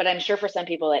 but I'm sure for some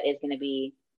people that is going to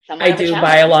be somewhat I do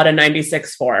buy a lot of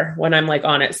 96.4 when I'm like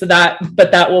on it. So that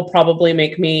will probably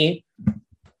make me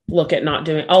look at not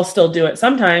doing, I'll still do it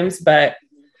sometimes, but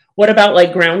what about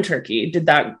like ground turkey?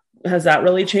 Has that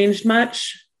really changed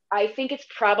much? I think it's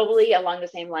probably along the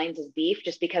same lines as beef,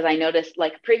 just because I noticed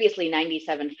like previously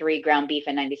 97.3 ground beef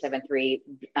and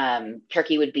 97.3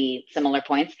 turkey would be similar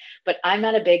points, but I'm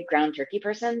not a big ground turkey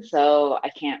person, so I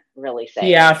can't really say.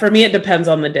 Yeah, for me, it depends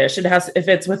on the dish. If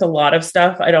it's with a lot of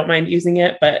stuff, I don't mind using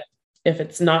it, but if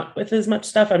it's not with as much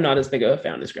stuff, I'm not as big of a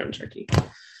fan as ground turkey.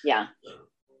 Yeah.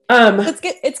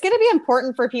 It's going to be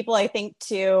important for people, I think,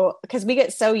 too, because we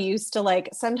get so used to like,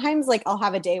 sometimes like I'll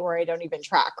have a day where I don't even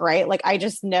track, right? Like I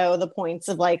just know the points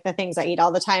of like the things I eat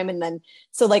all the time. And then,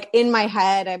 so like in my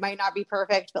head, I might not be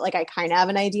perfect, but like, I kind of have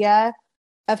an idea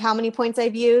of how many points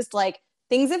I've used. Like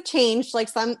things have changed. Like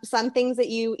some things that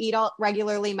you eat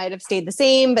regularly might have stayed the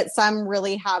same, but some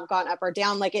really have gone up or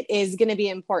down. Like it is going to be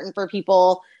important for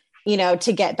people,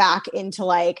 to get back into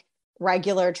like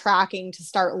regular tracking, to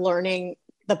start learning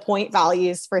the point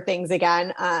values for things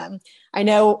again. I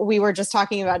know we were just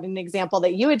talking about an example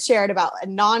that you had shared about a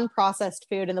non-processed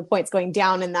food and the points going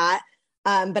down in that.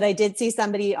 But I did see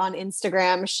somebody on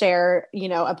Instagram share,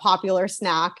 a popular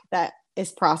snack that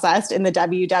is processed in the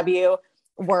WW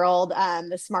world,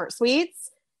 the Smart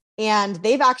Sweets, and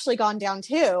they've actually gone down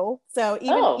too. So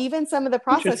even some of the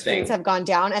processed foods have gone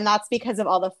down, and that's because of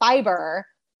all the fiber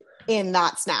in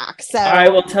that snack. So I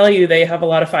will tell you, they have a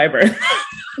lot of fiber.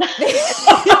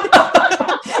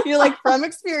 You're like, from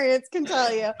experience, can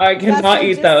tell you. I cannot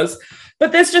eat those.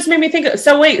 But this just made me think.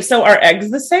 So are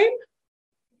eggs the same?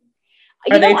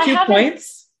 Are they 2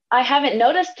 points? I haven't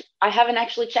noticed. I haven't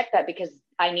actually checked that because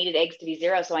I needed eggs to be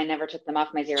 0, so I never took them off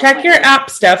my 0. Check your app,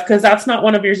 Steph, because that's not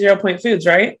one of your 0 point foods,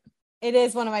 right? It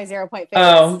is one of my 0 point foods.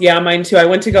 Oh, yeah, mine too. I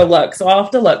went to go look, so I'll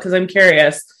have to look because I'm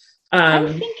curious.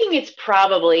 I'm thinking it's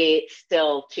probably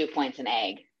still 2 points an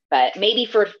egg, but maybe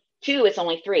for 2, it's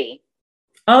only 3.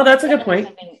 Oh, that's a good point.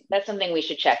 That's something we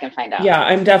should check and find out. Yeah,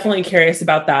 I'm definitely curious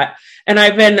about that. And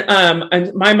I've been,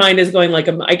 my mind is going like,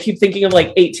 I keep thinking of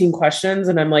like 18 questions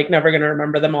and I'm like never going to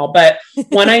remember them all. But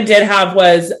one I did have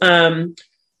was going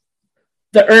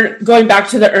back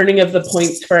to the earning of the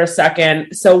points for a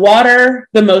second. So water,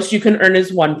 the most you can earn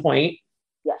is 1 point.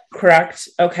 Yes. Correct.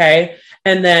 Okay.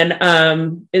 And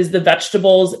then is the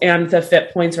vegetables and the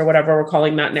fit points or whatever we're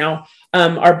calling that now,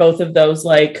 are both of those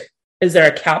like, is there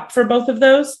a cap for both of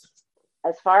those?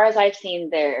 As far as I've seen,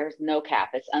 there's no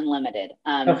cap. It's unlimited.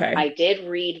 Okay. I did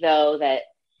read though that,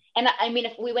 and I mean,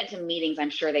 if we went to meetings, I'm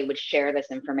sure they would share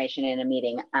this information in a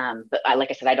meeting. But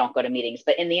like I said, I don't go to meetings,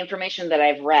 but in the information that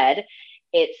I've read,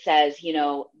 it says,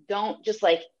 don't just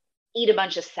like eat a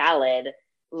bunch of salad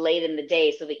late in the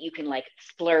day so that you can like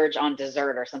splurge on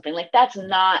dessert or something. Like that's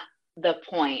not the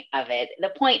point of it. The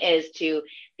point is to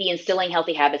be instilling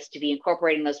healthy habits, to be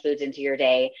incorporating those foods into your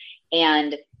day,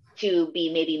 and to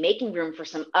be maybe making room for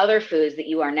some other foods that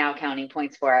you are now counting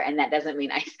points for. And that doesn't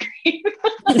mean ice cream.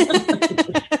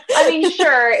 I mean,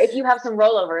 sure, if you have some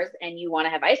rollovers and you want to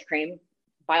have ice cream,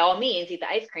 by all means, eat the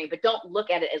ice cream, but don't look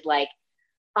at it as like,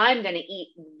 I'm going to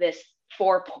eat this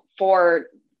four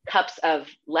cups of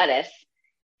lettuce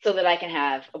so that I can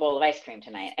have a bowl of ice cream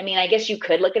tonight. I mean, I guess you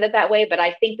could look at it that way, but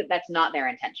I think that that's not their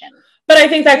intention. But I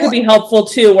think that could be helpful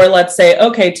too, where let's say,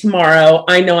 okay, tomorrow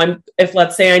I know if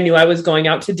let's say I knew I was going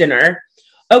out to dinner,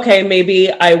 okay,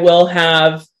 maybe I will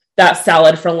have that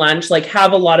salad for lunch, like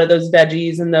have a lot of those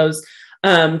veggies and those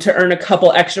to earn a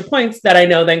couple extra points that I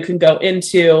know then can go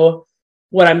into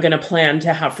what I'm going to plan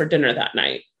to have for dinner that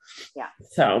night. Yeah.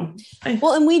 So,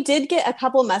 well, and we did get a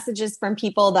couple messages from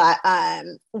people that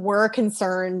were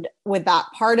concerned with that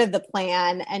part of the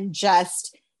plan, and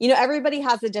just, you know, everybody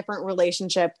has a different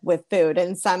relationship with food,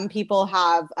 and some people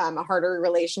have a harder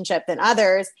relationship than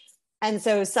others. And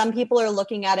so some people are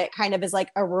looking at it kind of as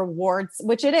like a rewards,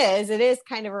 which it is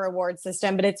kind of a reward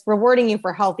system, but it's rewarding you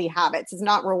for healthy habits. It's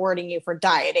not rewarding you for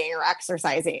dieting or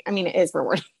exercising. I mean, it is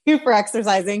rewarding you for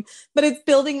exercising, but it's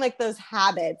building like those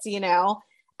habits, you know?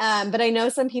 But I know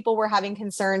some people were having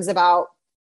concerns about,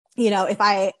 you know, if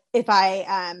I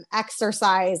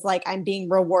exercise, like I'm being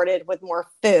rewarded with more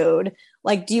food.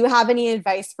 Like, do you have any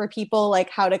advice for people, like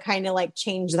how to kind of like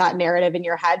change that narrative in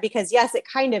your head? Because yes, it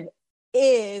kind of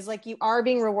is like you are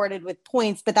being rewarded with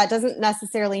points, but that doesn't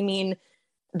necessarily mean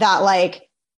that like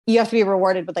you have to be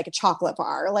rewarded with like a chocolate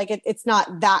bar. Like it's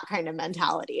not that kind of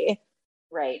mentality.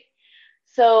 Right.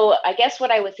 So I guess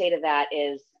what I would say to that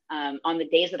is, on the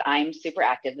days that I'm super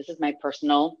active, this is my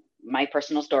personal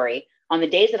story. On the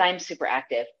days that I'm super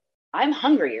active, I'm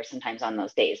hungrier sometimes on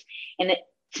those days. And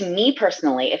to me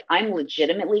personally, if I'm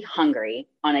legitimately hungry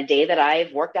on a day that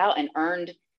I've worked out and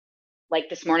earned, like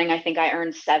this morning, I think I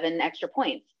earned 7 extra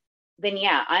points, then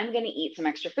yeah, I'm going to eat some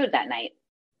extra food that night,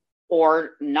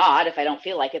 or not if I don't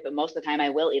feel like it. But most of the time I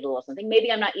will eat a little something.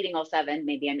 Maybe I'm not eating all 7,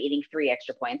 maybe I'm eating 3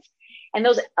 extra points. And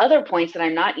those other points that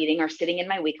I'm not eating are sitting in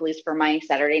my weeklies for my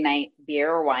Saturday night beer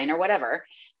or wine or whatever.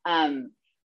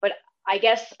 But I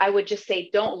guess I would just say,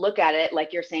 don't look at it,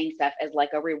 like you're saying, Steph, as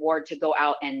like a reward to go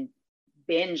out and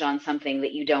binge on something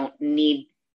that you don't need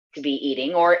to be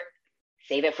eating, or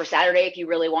save it for Saturday if you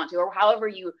really want to, or however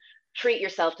you treat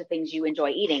yourself to things you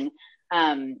enjoy eating.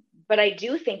 But I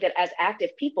do think that as active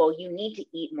people, you need to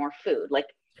eat more food. Like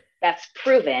that's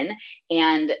proven.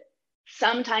 And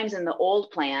sometimes in the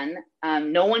old plan,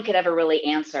 no one could ever really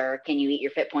answer, can you eat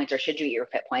your fit points or should you eat your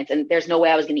fit points? And there's no way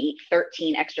I was going to eat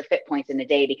 13 extra fit points in a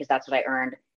day because that's what I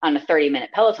earned on a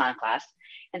 30-minute Peloton class.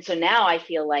 And so now I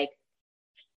feel like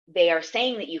they are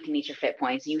saying that you can eat your fit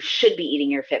points. You should be eating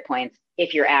your fit points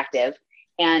if you're active.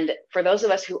 And for those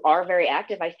of us who are very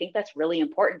active, I think that's really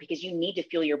important because you need to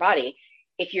fuel your body.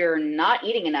 If you're not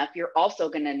eating enough, you're also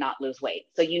going to not lose weight.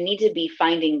 So you need to be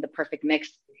finding the perfect mix.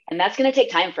 And that's going to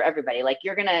take time for everybody. Like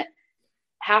you're going to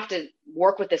have to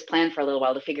work with this plan for a little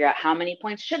while to figure out how many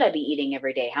points should I be eating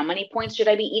every day? How many points should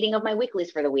I be eating of my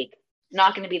weeklies for the week? It's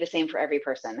not going to be the same for every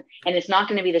person. And it's not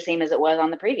going to be the same as it was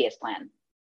on the previous plan,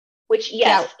 which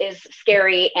yes, is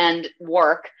scary and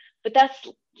work, but that's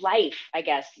life, I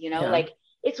guess, you know, like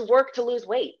it's work to lose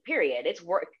weight, period.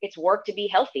 It's work to be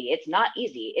healthy. It's not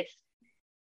easy.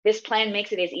 This plan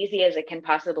makes it as easy as it can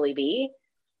possibly be,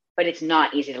 but it's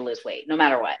not easy to lose weight no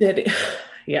matter what.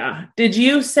 Did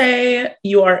you say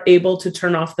you are able to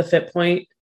turn off the Fit Point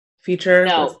feature?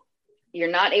 No, you're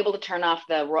not able to turn off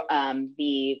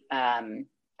the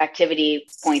activity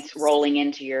points rolling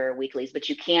into your weeklies, but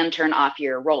you can turn off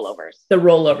your rollovers. The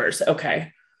rollovers.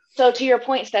 Okay. So to your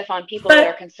point, Stefan, people that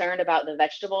are concerned about the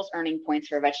vegetables, earning points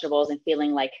for vegetables and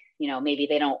feeling like, you know, maybe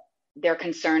they're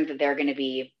concerned that they're going to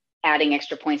be adding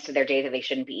extra points to their day that they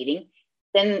shouldn't be eating.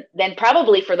 Then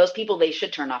probably for those people, they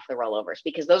should turn off the rollovers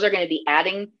because those are going to be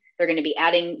adding,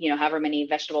 you know, however many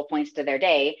vegetable points to their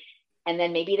day. And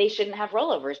then maybe they shouldn't have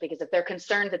rollovers because if they're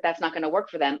concerned that that's not going to work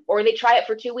for them, or they try it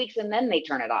for 2 weeks and then they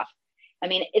turn it off. I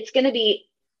mean, it's going to be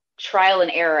trial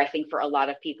and error, I think, for a lot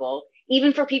of people,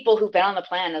 even for people who've been on the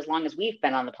plan as long as we've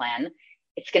been on the plan.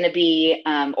 It's going to be,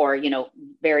 or, you know,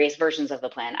 various versions of the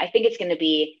plan. I think it's going to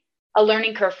be a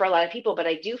learning curve for a lot of people, but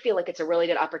I do feel like it's a really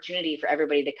good opportunity for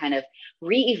everybody to kind of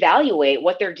reevaluate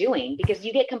what they're doing because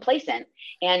you get complacent.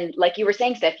 And like you were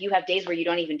saying, Steph, you have days where you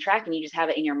don't even track and you just have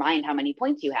it in your mind how many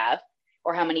points you have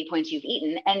or how many points you've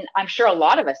eaten. And I'm sure a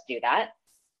lot of us do that,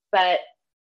 but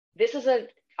this is an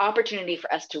opportunity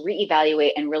for us to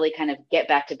reevaluate and really kind of get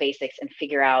back to basics and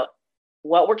figure out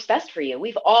what works best for you.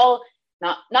 We've all,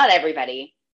 not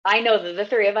everybody, I know that the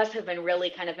 3 of us have been really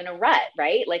kind of in a rut,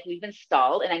 right? Like we've been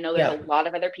stalled. And I know there's a lot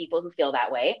of other people who feel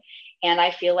that way. And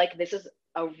I feel like this is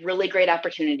a really great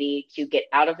opportunity to get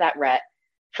out of that rut,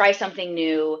 try something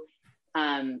new,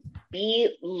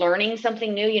 be learning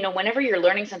something new. You know, whenever you're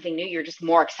learning something new, you're just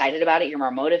more excited about it. You're more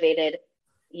motivated.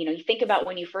 You know, you think about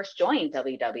when you first joined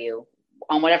WW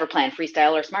on whatever plan,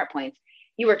 freestyle or smart points,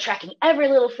 you were tracking every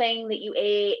little thing that you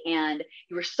ate and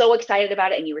you were so excited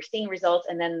about it and you were seeing results.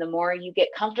 And then the more you get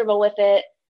comfortable with it,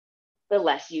 the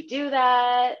less you do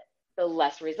that, the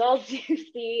less results you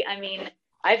see. I mean,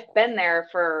 I've been there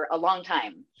for a long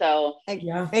time. So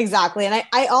yeah, exactly. And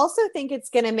I also think it's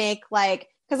going to make like,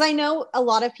 because I know a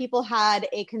lot of people had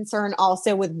a concern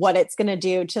also with what it's going to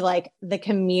do to like the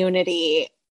community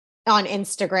on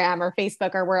Instagram or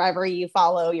Facebook or wherever you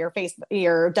follow your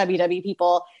WW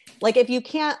people. Like, if you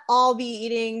can't all be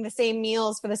eating the same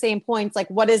meals for the same points, like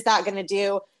what is that going to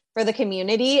do for the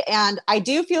community? And I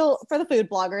do feel for the food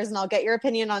bloggers, and I'll get your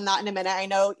opinion on that in a minute. I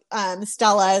know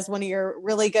Stella is one of your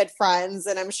really good friends,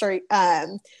 and I'm sure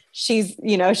she's,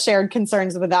 shared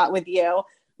concerns with that with you.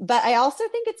 But I also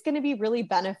think it's going to be really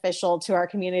beneficial to our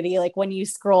community. Like when you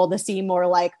scroll to see more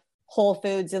like whole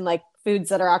foods and like foods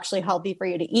that are actually healthy for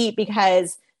you to eat,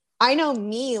 because I know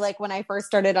me, like when I first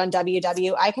started on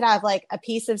WW, I could have like a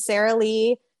piece of Sara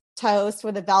Lee toast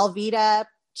with a Velveeta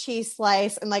cheese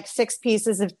slice and like 6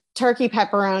 pieces of turkey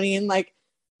pepperoni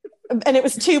and it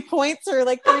was 2 points or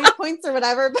like 3 points or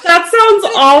whatever. But that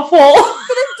sounds awful.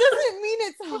 But it doesn't mean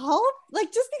it's healthy.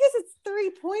 Like just because it's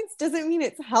 3 points doesn't mean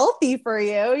it's healthy for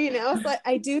you, So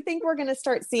I do think we're going to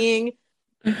start seeing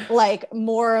like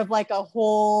more of like a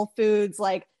whole foods,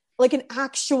 like an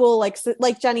actual,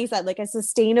 like Jenny said, like a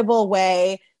sustainable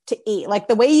way to eat, like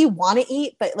the way you want to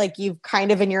eat, but like you've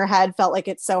kind of in your head felt like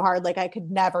it's so hard. Like I could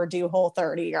never do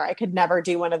Whole30 or I could never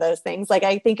do one of those things. Like,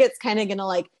 I think it's kind of going to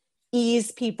like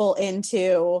ease people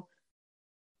into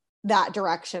that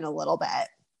direction a little bit.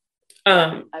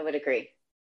 I would agree.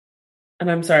 And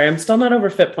I'm sorry, I'm still not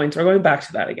over fit points. We're going back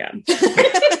to that again.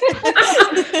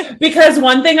 Because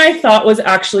one thing I thought was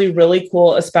actually really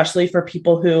cool, especially for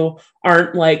people who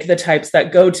aren't like the types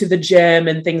that go to the gym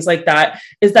and things like that,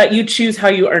 is that you choose how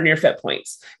you earn your fit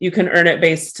points. You can earn it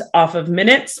based off of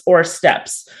minutes or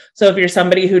steps. So if you're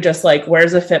somebody who just like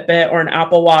wears a Fitbit or an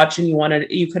Apple Watch and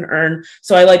you can earn.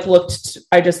 So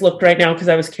I just looked right now because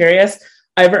I was curious.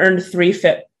 I've earned 3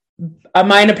 fit.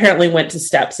 Mine apparently went to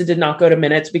steps. It did not go to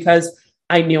minutes because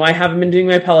I knew I haven't been doing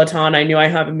my Peloton. I knew I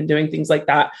haven't been doing things like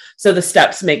that. So the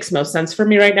steps makes most sense for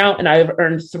me right now. And I've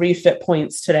earned 3 fit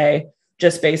points today,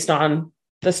 just based on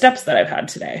the steps that I've had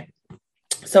today.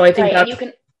 So I think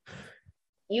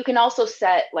you can also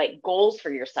set like goals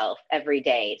for yourself every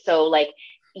day. So like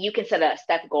you can set a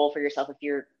step goal for yourself if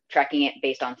you're tracking it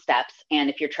based on steps. And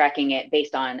if you're tracking it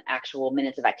based on actual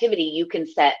minutes of activity, you can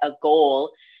set a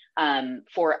goal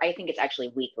for, I think it's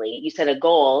actually weekly. You set a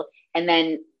goal and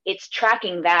then it's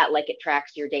tracking that like it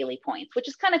tracks your daily points, which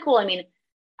is kind of cool. I mean,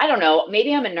 I don't know,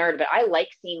 maybe I'm a nerd, but I like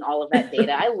seeing all of that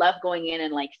data. I love going in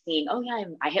and like seeing, oh yeah,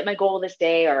 I hit my goal this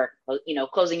day, or,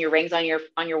 closing your rings on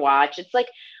your watch. It's like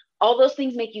all those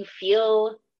things make you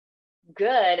feel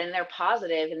good and they're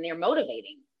positive and they're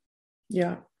motivating.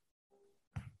 Yeah.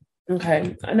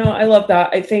 Okay. I know. I love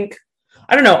that.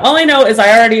 I don't know. All I know is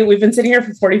we've been sitting here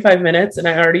for 45 minutes and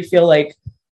I already feel like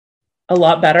a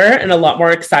lot better and a lot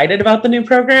more excited about the new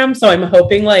program. So I'm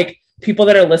hoping like people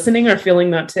that are listening are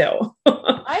feeling that too.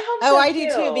 I hope so I do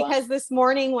too, because this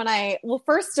morning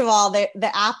first of all,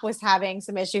 the app was having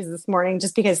some issues this morning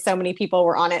just because so many people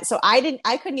were on it. So I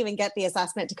couldn't even get the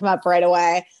assessment to come up right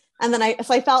away. And then I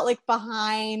felt like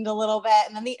behind a little bit.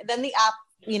 And then the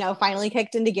app, finally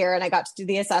kicked into gear and I got to do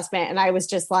the assessment. And I was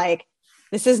just like,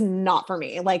 this is not for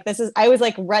me. Like I was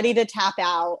like ready to tap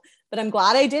out. But I'm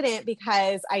glad I didn't,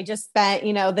 because I just spent,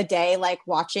 the day like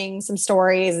watching some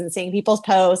stories and seeing people's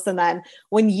posts. And then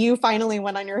when you finally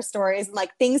went on your stories,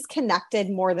 like things connected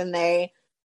more than they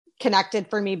connected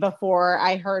for me before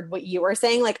I heard what you were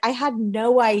saying. Like I had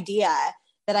no idea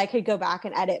that I could go back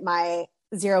and edit my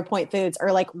 0 point foods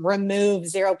or like remove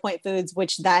 0 point foods,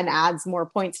 which then adds more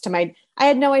points to I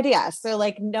had no idea. So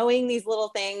like knowing these little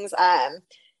things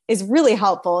is really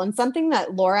helpful, and something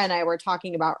that Laura and I were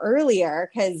talking about earlier,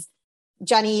 because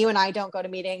Jenny, you and I don't go to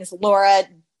meetings. Laura,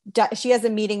 she has a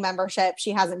meeting membership. She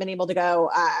hasn't been able to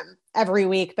go every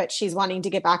week, but she's wanting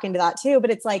to get back into that too. But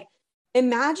it's like,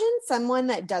 imagine someone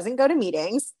that doesn't go to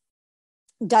meetings,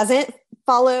 doesn't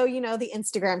follow, the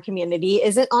Instagram community,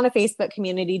 isn't on a Facebook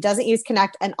community, doesn't use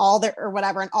Connect and all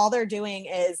they're doing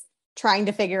is trying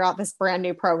to figure out this brand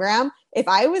new program. If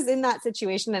I was in that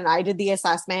situation and I did the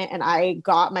assessment and I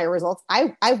got my results,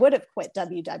 I would have quit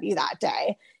WW that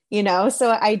day.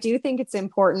 So I do think it's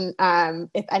important,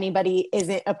 if anybody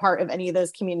isn't a part of any of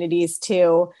those communities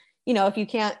to, if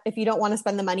you don't want to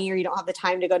spend the money or you don't have the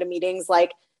time to go to meetings,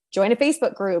 like join a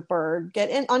Facebook group or get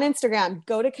in on Instagram,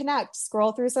 go to Connect,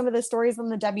 scroll through some of the stories on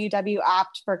the WW app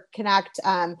for Connect.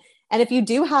 And if you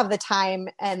do have the time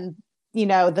and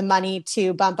the money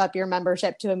to bump up your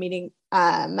membership to a meeting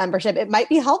membership, it might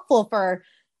be helpful for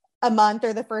a month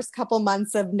or the first couple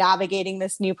months of navigating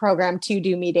this new program to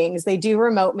do meetings. They do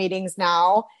remote meetings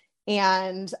now.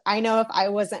 And I know if I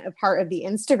wasn't a part of the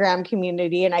Instagram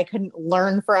community and I couldn't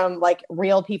learn from like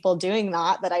real people doing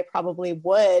that I probably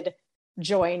would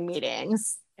join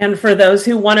meetings. And for those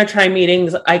who want to try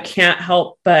meetings, I can't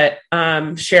help but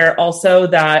share also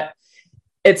that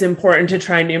it's important to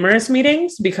try numerous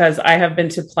meetings, because I have been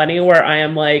to plenty where I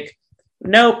am like,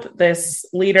 nope, this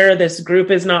leader, this group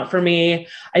is not for me.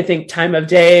 I think time of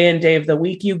day and day of the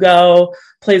week you go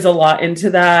plays a lot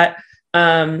into that.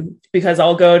 Because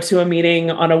I'll go to a meeting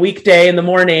on a weekday in the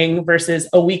morning versus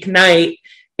a weeknight,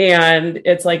 and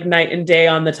it's like night and day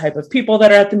on the type of people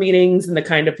that are at the meetings and the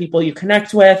kind of people you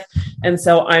connect with. And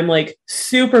so I'm like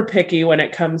super picky when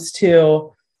it comes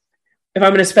to, if I'm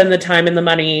going to spend the time and the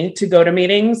money to go to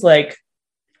meetings, like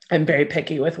I'm very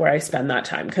picky with where I spend that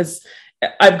time, because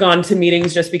I've gone to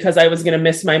meetings just because I was going to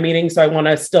miss my meeting. So I want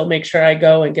to still make sure I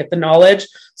go and get the knowledge.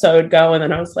 So I would go, and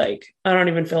then I was like, I don't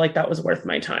even feel like that was worth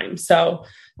my time. So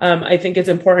I think it's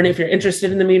important, if you're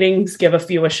interested in the meetings, give a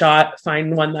few a shot,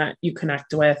 find one that you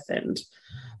connect with. And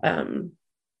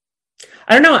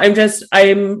I don't know.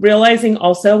 I'm realizing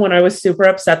also, when I was super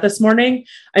upset this morning,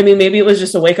 I mean, maybe it was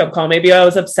just a wake up call. Maybe I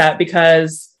was upset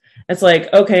because it's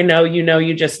like, okay, no,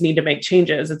 you just need to make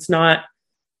changes. It's not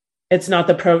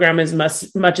the program as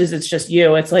much as it's just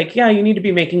you. It's like, yeah, you need to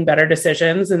be making better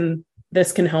decisions, and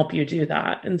this can help you do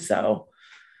that. And so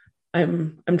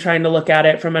I'm trying to look at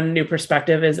it from a new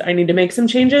perspective, is I need to make some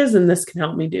changes, and this can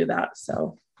help me do that.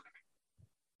 So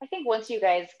I think once you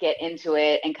guys get into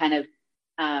it and kind of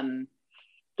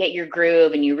get your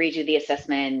groove, and you redo the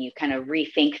assessment, and you kind of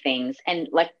rethink things. And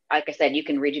like I said, you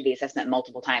can redo the assessment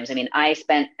multiple times. I mean, I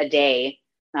spent a day,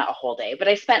 not a whole day, but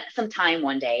I spent some time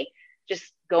one day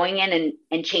just going in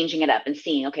and changing it up and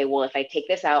seeing, okay, well, if I take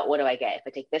this out, what do I get? If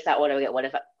I take this out, what do I get? What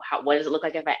does it look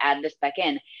like if I add this back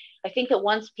in? I think that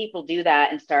once people do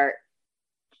that and start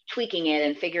tweaking it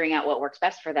and figuring out what works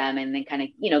best for them, and then kind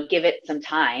of, give it some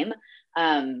time,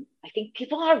 I think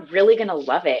people are really going to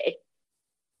love it.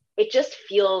 It just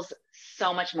feels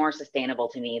so much more sustainable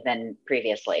to me than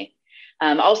previously.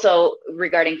 Also,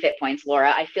 regarding Fit Points,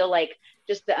 Laura, I feel like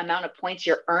just the amount of points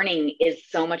you're earning is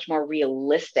so much more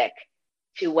realistic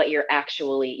to what your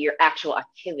actual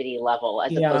activity level,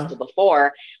 as opposed to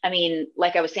before. I mean,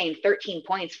 like I was saying, 13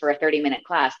 points for a 30-minute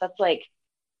class, that's like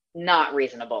not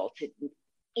reasonable to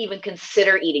even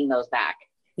consider eating those back.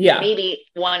 Yeah. Maybe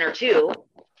one or two.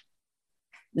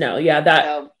 No,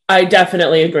 yeah, I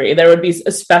definitely agree. There would be,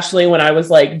 especially when I was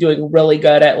like doing really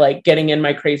good at like getting in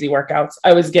my crazy workouts,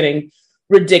 I was getting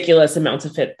ridiculous amounts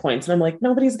of Fit Points. And I'm like,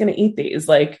 nobody's going to eat these.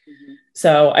 Like,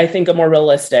 so I think a more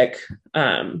realistic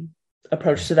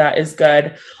approach to that is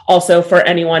good. Also, for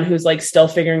anyone who's like still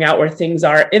figuring out where things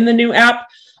are in the new app,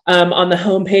 on the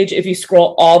homepage, if you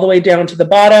scroll all the way down to the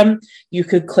bottom, you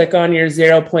could click on your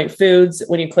 0 point foods.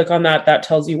 When you click on that, that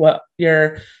tells you what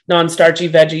your non-starchy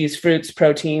veggies, fruits,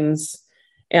 proteins,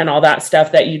 and all that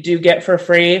stuff that you do get for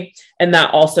free. And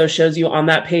that also shows you on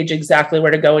that page exactly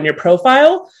where to go in your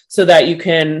profile, so that you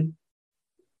can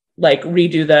like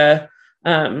redo the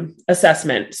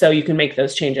assessment, so you can make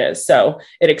those changes. So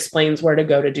it explains where to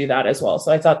go to do that as well.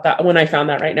 So I thought that when I found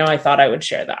that right now, I thought I would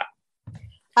share that.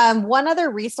 One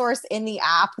other resource in the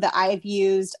app that I've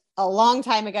used a long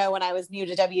time ago when I was new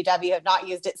to WW, have not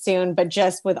used it soon, but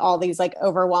just with all these like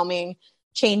overwhelming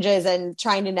changes and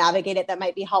trying to navigate it, that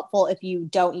might be helpful if you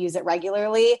don't use it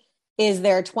regularly, is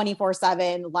their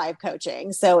 24/7 live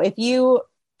coaching. So if you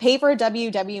pay for a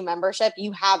WW membership,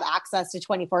 you have access to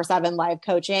 24/7 live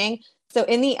coaching. So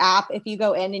in the app, if you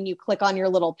go in and you click on your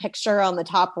little picture on the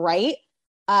top right,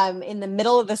 in the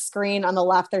middle of the screen on the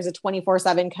left, there's a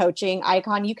 24/7 coaching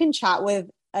icon. You can chat with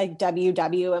a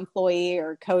WW employee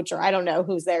or coach, or I don't know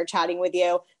who's there chatting with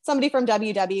you, somebody from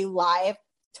WW live,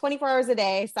 24 hours a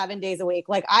day, 7 days a week.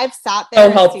 Like I've sat there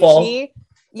at sushi.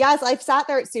 Yes, I've sat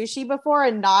there at sushi before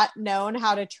and not known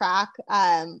how to track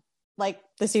like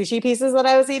the sushi pieces that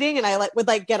I was eating. And I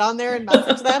would get on there and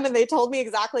message them, and they told me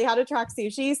exactly how to track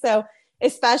sushi. So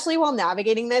especially while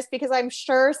navigating this, because I'm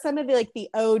sure some of the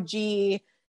OG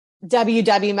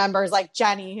WW members like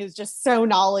Jenny, who's just so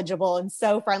knowledgeable and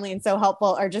so friendly and so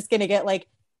helpful, are just going to get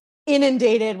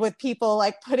inundated with people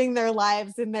putting their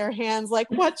lives in their hands.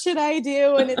 What should I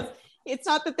do? And it's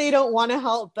not that they don't want to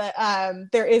help, but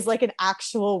there is an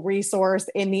actual resource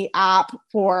in the app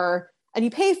for and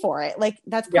you pay for it. Like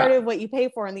that's part of what you pay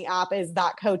for in the app is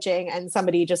that coaching, and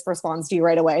somebody just responds to you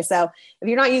right away. So if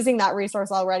you're not using that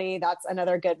resource already, that's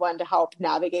another good one to help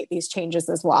navigate these changes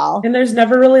as well. And there's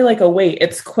never really like a wait.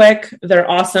 It's quick. They're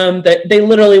awesome. That they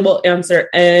literally will answer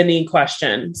any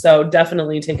question. So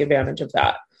definitely take advantage of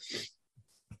that.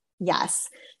 Yes.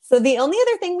 So the only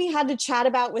other thing we had to chat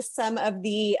about was some of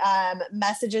the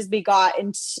messages we got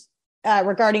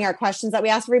regarding our questions that we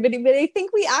asked everybody, but I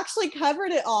think we actually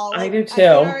covered it all. I do too.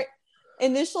 Our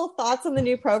initial thoughts on the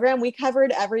new program, we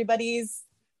covered everybody's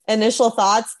initial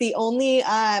thoughts. The only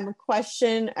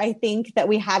question I think that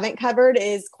we haven't covered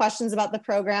is questions about the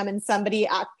program. And somebody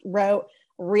wrote,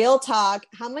 real talk,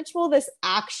 how much will this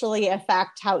actually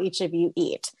affect how each of you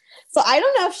eat? So I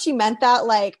don't know if she meant that,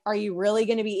 like, are you really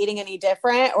going to be eating any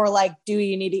different, or like, do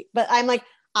you need to, but I'm like,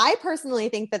 I personally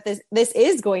think that this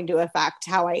is going to affect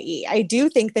how I eat. I do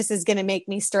think this is going to make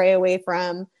me stray away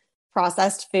from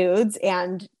processed foods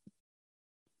and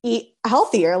eat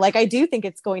healthier. Like, I do think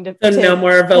it's going to. So no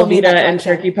more Velveeta and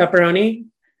turkey pepperoni.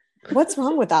 What's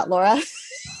wrong with that, Laura?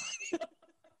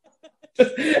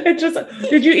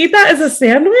 Did you eat that as a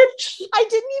sandwich? I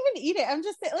didn't even eat it. I'm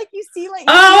just like, you see, like,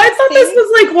 I thought this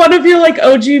was like one of your like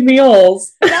OG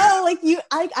meals. No, like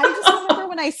I just remember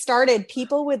when I started,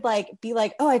 people would like be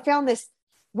like, oh, I found this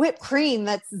whipped cream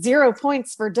that's 0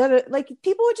 points for like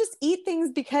people would just eat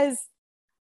things because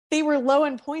they were low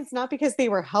in points, not because they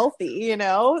were healthy, you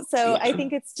know? So I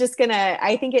think it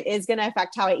is gonna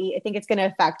affect how I eat. I think it's gonna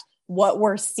affect what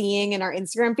we're seeing in our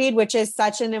Instagram feed, which is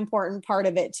such an important part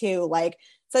of it too. Like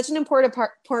such an important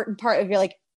part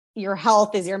of your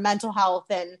health is your mental health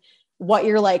and what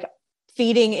you're like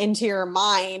feeding into your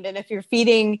mind. And if you're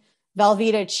feeding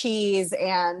Velveeta cheese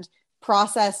and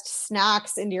processed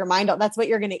snacks into your mind, that's what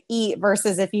you're going to eat,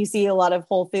 versus if you see a lot of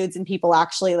whole foods and people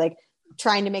actually like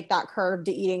trying to make that curve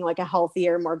to eating like a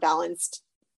healthier, more balanced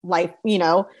life,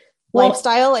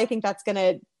 lifestyle. I think that's going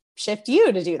to shift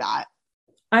you to do that.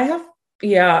 I have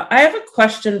a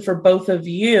question for both of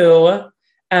you,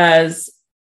 as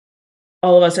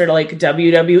all of us are like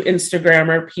WW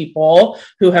Instagrammer people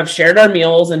who have shared our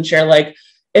meals and share, like,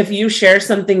 if you share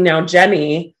something now,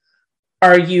 Jenny,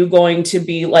 are you going to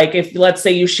be like, if let's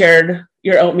say you shared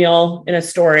your oatmeal in a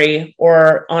story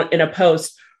or in a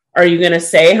post, are you going to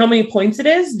say how many points it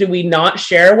is? Do we not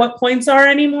share what points are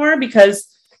anymore?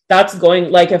 Because that's going,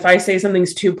 like, if I say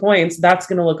something's 2 points, that's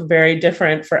going to look very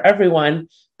different for everyone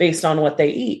based on what they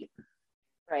eat.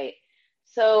 Right.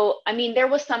 So, I mean, there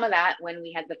was some of that when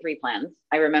we had the 3 plans.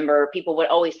 I remember people would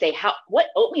always say, what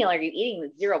oatmeal are you eating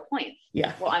with 0 points?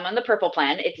 Yeah. Well, I'm on the purple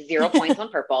plan. It's 0 points on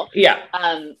purple. Yeah.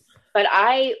 But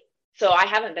I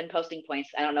haven't been posting points.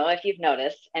 I don't know if you've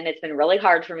noticed, and it's been really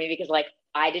hard for me because like,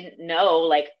 I didn't know,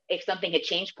 like, if something had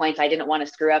changed points, I didn't want to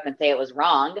screw up and say it was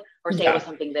wrong or say it was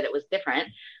something that it was different.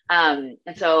 And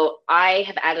so I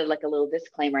have added like a little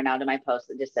disclaimer now to my post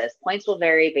that just says points will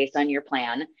vary based on your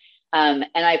plan. And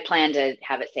I plan to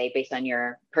have it say based on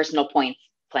your personal points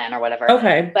plan or whatever.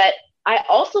 Okay. But I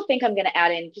also think I'm going to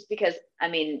add in, just because, I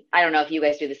mean, I don't know if you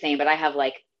guys do the same, but I have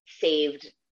like saved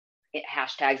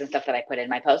hashtags and stuff that I put in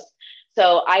my post.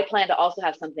 So I plan to also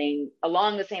have something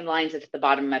along the same lines as at the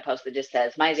bottom of my post that just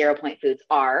says my 0 point foods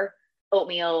are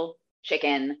oatmeal,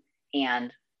 chicken,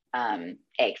 and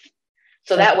eggs.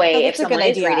 So that way, if someone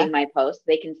is reading my post,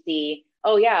 they can see,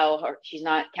 oh yeah, or she's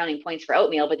not counting points for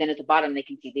oatmeal, but then at the bottom, they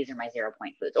can see these are my 0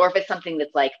 point foods. Or if it's something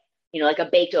that's like, like a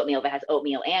baked oatmeal that has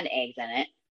oatmeal and eggs in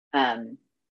it,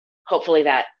 hopefully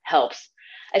that helps.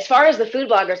 As far as the food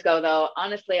bloggers go, though,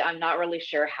 honestly, I'm not really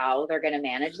sure how they're going to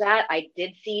manage that. I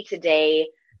did see today,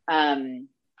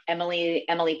 Emily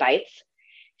Bites.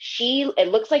 It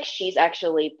looks like she's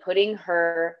actually putting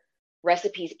her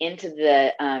recipes into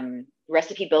the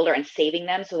recipe builder and saving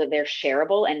them so that they're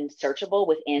shareable and searchable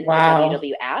within the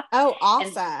WW app. Oh,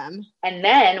 awesome. And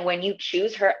then when you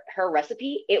choose her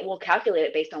recipe, it will calculate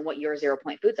it based on what your 0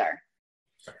 point foods are.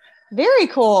 Very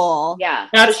cool. Yeah.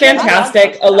 That's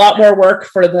fantastic. A lot more work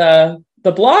for the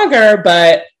blogger,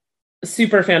 but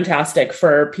super fantastic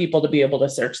for people to be able to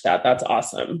search that. That's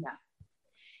awesome. Yeah.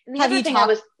 And the other thing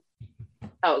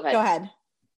go ahead.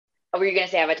 Oh, were you going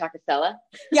to say, have I talked to Stella?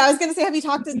 Yeah, I was going to say, have you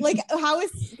talked to, like,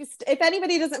 if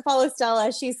anybody doesn't follow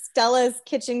Stella, she's Stella's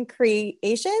Kitchen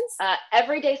Creations.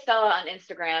 Everyday Stella on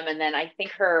Instagram. And then I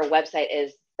think her website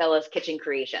is Stella's Kitchen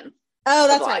Creations. Oh,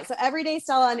 that's right. So Everyday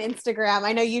Stella on Instagram.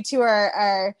 I know you two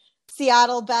are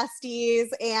Seattle besties,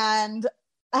 and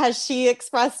has she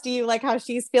expressed to you like how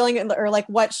she's feeling, or like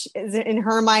what is in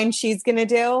her mind she's going to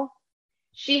do?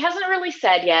 She hasn't really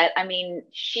said yet. I mean,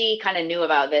 she kind of knew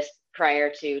about this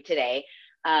prior to today.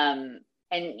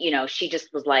 And, she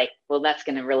just was like, well, that's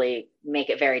going to really make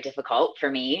it very difficult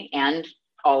for me and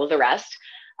all of the rest.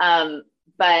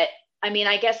 But I mean,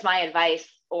 I guess my advice,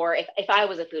 or if I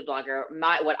was a food blogger,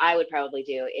 what I would probably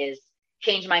do is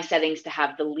change my settings to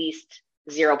have the least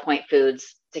 0 point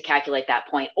foods to calculate that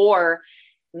point, or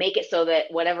make it so that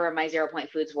whatever my 0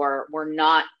 point foods were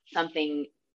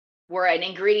an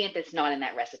ingredient that's not in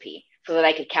that recipe, so that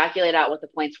I could calculate out what the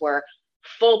points were,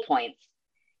 full points,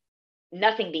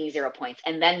 nothing being 0 points,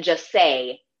 and then just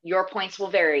say your points will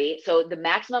vary. So the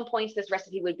maximum points this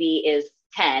recipe would be is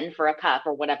 10 for a cup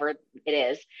or whatever it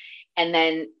is. And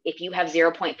then if you have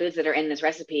 0 point foods that are in this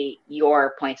recipe,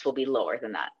 your points will be lower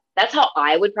than that. That's how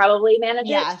I would probably manage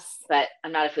it. But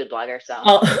I'm not a food blogger,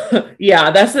 so. Yeah,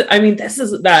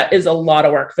 that is a lot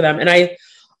of work for them. And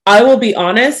I will be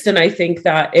honest, and I think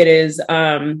that it is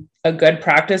a good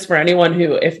practice for anyone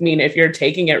who, if you're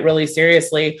taking it really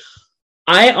seriously.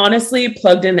 I honestly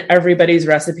plugged in everybody's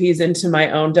recipes into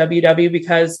my own WW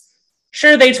because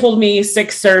sure, they told me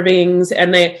 6 servings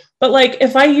but like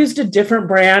if I used a different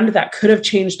brand, that could have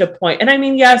changed a point. And I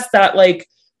mean, yes, that like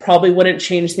probably wouldn't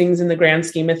change things in the grand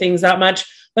scheme of things that much.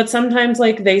 But sometimes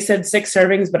like they said 6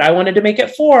 servings, but I wanted to make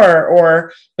it 4,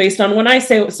 or based on when I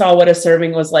saw what a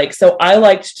serving was like. So I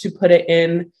liked to put it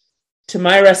in to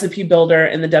my recipe builder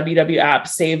in the WW app,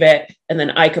 save it, and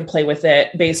then I could play with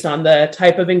it based on the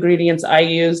type of ingredients I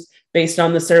used, based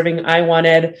on the serving I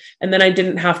wanted. And then I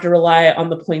didn't have to rely on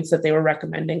the points that they were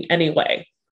recommending anyway.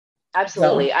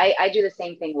 Absolutely. So. I do the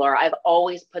same thing, Laura. I've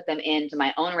always put them into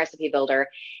my own recipe builder.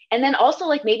 And then also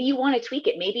like maybe you want to tweak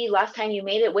it. Maybe last time you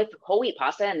made it with whole wheat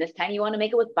pasta and this time you want to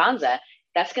make it with Banza.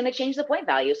 That's going to change the point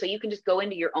value. So you can just go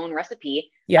into your own recipe,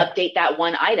 update that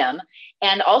one item.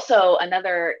 And also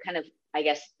another kind of, I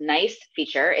guess, nice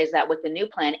feature is that with the new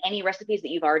plan, any recipes that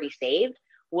you've already saved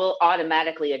will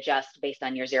automatically adjust based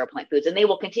on your 0 point foods. And they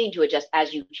will continue to adjust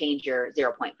as you change your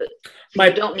 0 point foods. So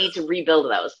you don't need to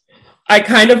rebuild those. I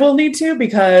kind of will need to,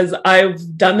 because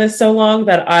I've done this so long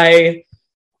that I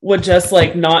would just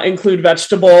like not include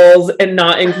vegetables and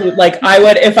not include, like I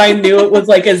would, if I knew it was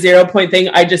like a 0 point thing,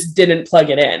 I just didn't plug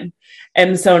it in.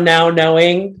 And so now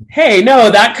knowing, hey, no,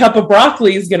 that cup of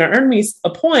broccoli is going to earn me a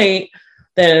point,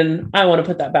 then I want to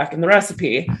put that back in the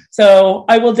recipe. So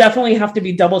I will definitely have to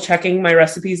be double checking my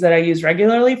recipes that I use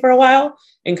regularly for a while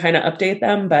and kind of update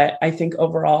them. But I think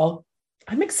overall,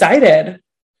 I'm excited.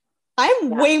 I'm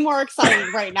way more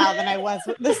excited right now than I was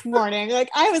this morning. Like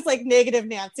I was like negative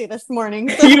Nancy this morning.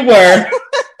 So. You were.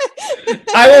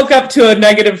 I woke up to a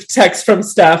negative text from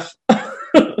Steph.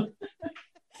 I'm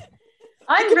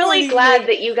really glad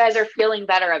that you guys are feeling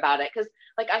better about it. Cause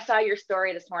like I saw your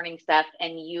story this morning, Steph,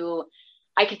 and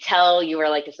I could tell you were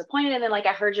like disappointed. And then like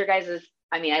I heard your guys's,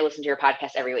 I listen to your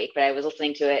podcast every week, but I was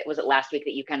listening to it. Was it last week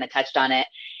that you kind of touched on it?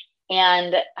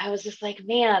 And I was just like,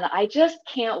 man, I just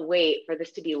can't wait for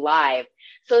this to be live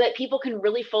so that people can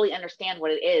really fully understand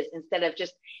what it is instead of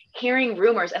just hearing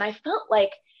rumors. And I felt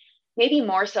like maybe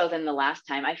more so than the last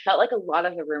time, I felt like a lot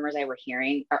of the rumors I was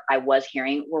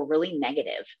hearing were really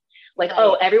negative. Like,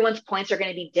 oh, everyone's points are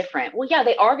going to be different. Well, yeah,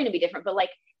 they are going to be different. But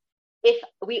like, if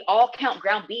we all count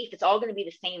ground beef, it's all going to be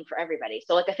the same for everybody.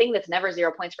 So like a thing that's never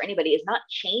 0 points for anybody is not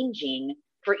changing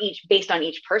for based on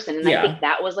each person. And I think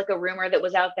that was like a rumor that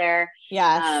was out there.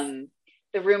 Yes.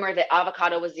 The rumor that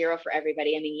avocado was 0 for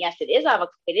everybody. I mean, yes, it is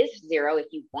 0 if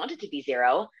you want it to be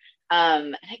 0.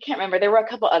 I can't remember. There were a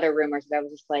couple other rumors that I was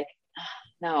just like,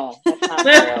 no, that's not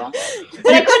true.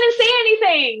 But I couldn't say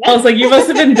anything. I was like, you must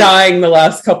have been dying the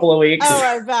last couple of weeks. Oh,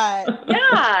 I bet.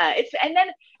 Yeah.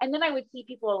 And then I would see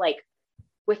people like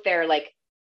with their like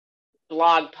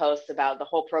blog posts about the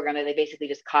whole program that they basically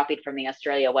just copied from the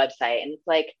Australia website. And it's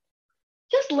like,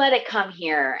 just let it come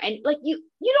here. And like, you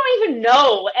don't even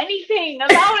know anything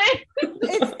about it.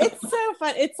 It's so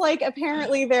fun. It's like,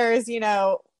 apparently there's,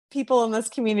 people in this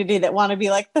community that want to be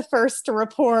like the first to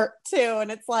report too.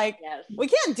 And it's like, we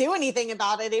can't do anything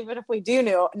about it, even if we do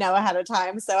know ahead of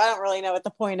time. So I don't really know what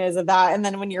the point is of that. And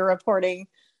then when your reporting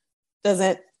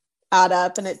doesn't add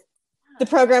up and the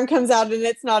program comes out and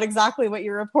it's not exactly what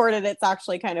you reported, it's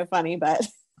actually kind of funny, but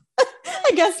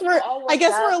I guess we're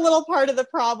a little part of the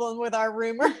problem with our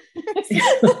rumor.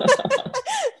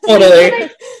 Totally.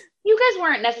 You guys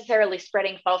weren't necessarily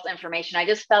spreading false information. I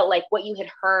just felt like what you had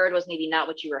heard was maybe not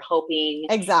what you were hoping.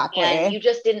 Exactly. And you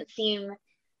just didn't seem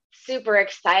super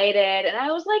excited. And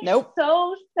I was like,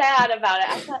 so sad about it.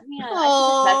 I thought, man, I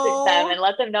should just message them and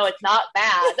let them know it's not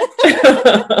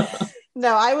bad.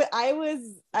 No,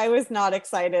 I was not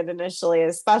excited initially,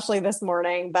 especially this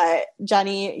morning, but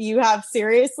Jenny, you have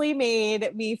seriously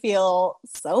made me feel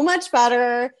so much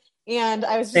better. And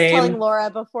I was just telling Laura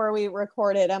before we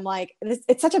recorded, I'm like,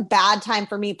 it's such a bad time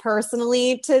for me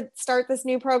personally to start this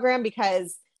new program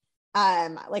because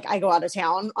like I go out of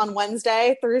town on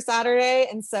Wednesday through Saturday.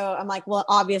 And so I'm like, well,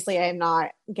 obviously I'm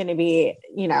not going to be,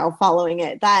 following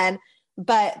it then.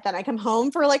 But then I come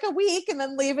home for like a week and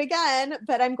then leave again.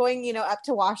 But I'm going, up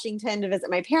to Washington to visit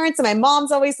my parents, and my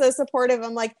mom's always so supportive.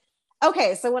 I'm like,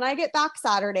 okay, so when I get back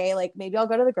Saturday, like maybe I'll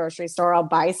go to the grocery store, I'll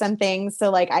buy some things.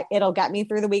 So like it'll get me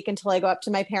through the week until I go up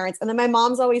to my parents. And then my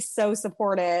mom's always so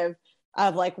supportive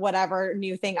of like whatever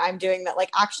new thing I'm doing that like,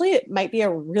 actually it might be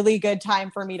a really good time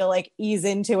for me to like ease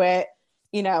into it,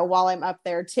 while I'm up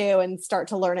there too, and start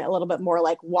to learn it a little bit more,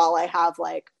 like while I have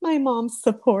like my mom's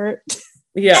support.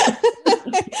 Yeah.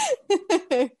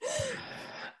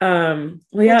 Well,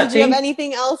 yeah. Did you have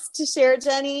anything else to share,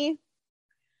 Jenny?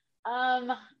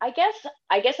 I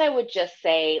guess I would just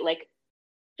say, like,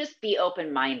 just be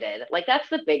open-minded. Like, that's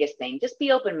the biggest thing. Just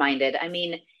be open-minded. I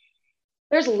mean,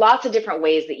 there's lots of different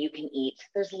ways that you can eat.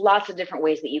 There's lots of different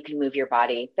ways that you can move your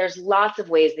body. There's lots of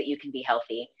ways that you can be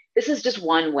healthy. This is just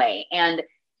one way. And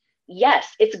yes,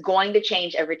 it's going to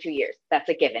change every 2 years. That's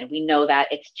a given. We know that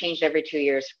it's changed every 2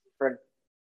 years for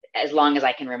as long as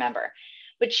I can remember.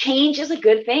 But change is a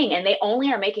good thing. And they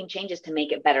only are making changes to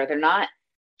make it better. They're not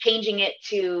changing it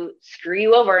to screw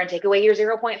you over and take away your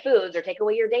 0-point foods or take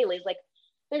away your dailies. Like,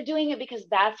 they're doing it because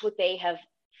that's what they have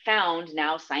found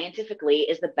now scientifically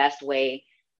is the best way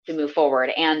to move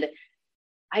forward. And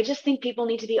I just think people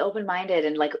need to be open-minded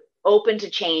and like open to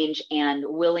change and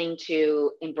willing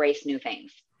to embrace new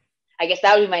things. I guess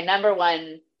that would be my number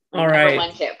one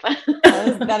tip.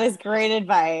 That is great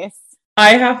advice.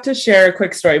 I have to share a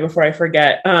quick story before I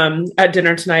forget. At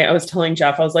dinner tonight, I was telling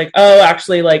Jeff, I was like, oh,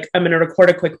 actually, like, I'm going to record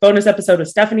a quick bonus episode with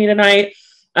Stephanie tonight.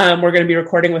 We're going to be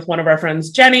recording with one of our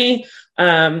friends, Jenny.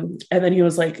 And then he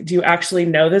was like, do you actually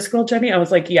know this girl, Jenny? I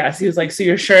was like, yes. He was like, so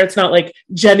you're sure it's not like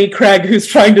Jenny Craig who's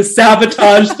trying to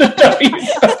sabotage the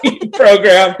WWE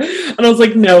program? And I was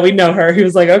like, no, we know her. He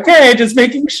was like, okay, just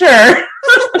making sure.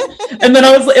 And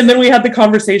then we had the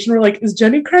conversation. We're like, is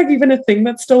Jenny Craig even a thing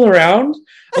that's still around?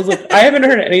 I was like, I haven't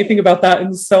heard anything about that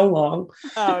in so long.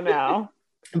 Oh no.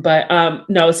 But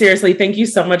no, seriously, thank you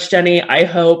so much, Jenny. I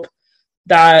hope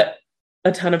that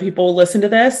a ton of people will listen to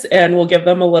this and we'll give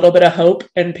them a little bit of hope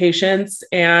and patience,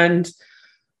 and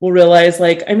we'll realize,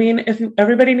 like, I mean, if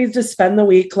everybody needs to spend the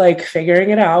week like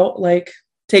figuring it out, like,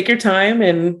 take your time,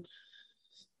 and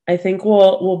I think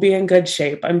we'll be in good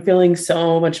shape. I'm feeling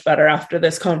so much better after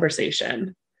this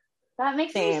conversation. That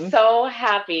makes me so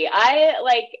happy. I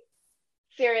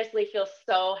seriously feel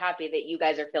so happy that you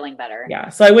guys are feeling better. Yeah.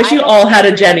 So I wish you all had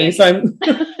a Jenny. So I'm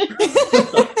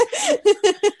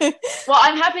Well,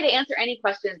 I'm happy to answer any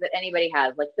questions that anybody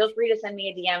has. Like, feel free to send me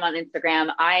a DM on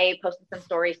Instagram. I posted some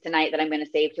stories tonight that I'm going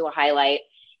to save to a highlight.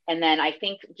 And then I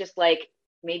think just like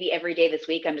maybe every day this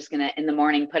week, I'm just going to, in the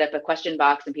morning, put up a question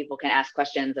box and people can ask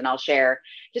questions and I'll share,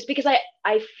 just because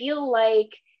I feel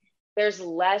like there's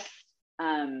less,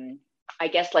 I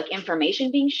guess, like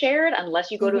information being shared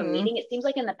unless you go to a meeting. It seems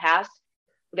like in the past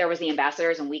there was the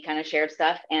ambassadors and we kind of shared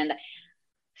stuff, and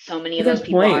so many of those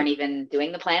people aren't even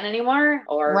doing the plan anymore,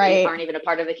 or aren't even a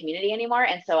part of the community anymore.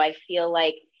 And so I feel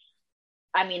like,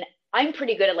 I mean, I'm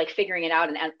pretty good at like figuring it out.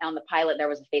 And on the pilot, there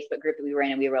was a Facebook group that we were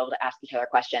in and we were able to ask each other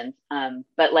questions.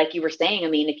 But like you were saying, I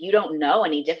mean, if you don't know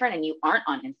any different and you aren't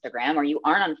on Instagram or you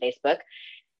aren't on Facebook,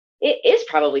 it is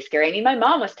probably scary. I mean, my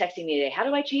mom was texting me today, how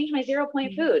do I change my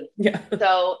 0-point food? Yeah.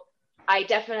 So I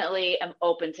definitely am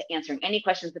open to answering any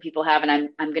questions that people have. And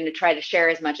I'm going to try to share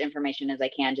as much information as I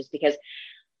can, just because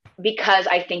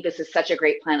I think this is such a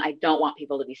great plan. I don't want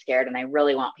people to be scared, and I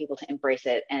really want people to embrace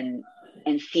it and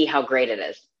see how great it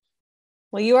is.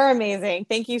 Well, you are amazing.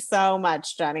 Thank you so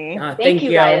much, Jenny. Thank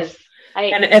you guys.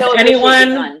 And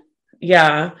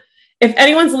if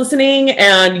anyone's listening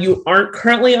and you aren't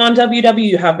currently on WW,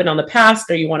 you have been on the past,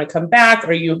 or you want to come back,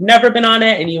 or you've never been on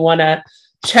it and you want to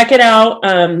check it out,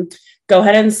 go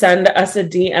ahead and send us a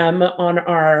DM on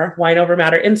our Wine Over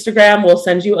Matter Instagram. We'll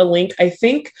send you a link. I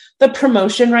think the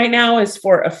promotion right now is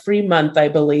for a free month, I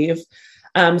believe.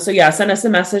 So yeah, send us a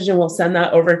message and we'll send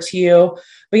that over to you.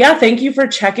 But yeah, thank you for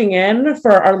checking in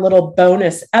for our little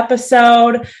bonus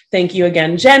episode. Thank you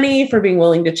again, Jenny, for being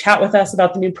willing to chat with us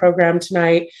about the new program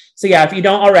tonight. So yeah, if you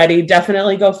don't already,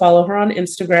 definitely go follow her on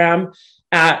Instagram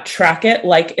at Track It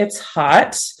Like It's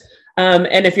Hot.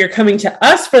 And if you're coming to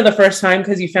us for the first time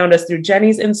because you found us through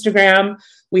Jenny's Instagram,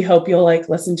 we hope you'll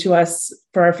listen to us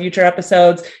for our future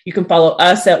episodes. You can follow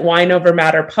us at Wine Over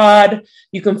Matter Pod.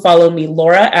 You can follow me,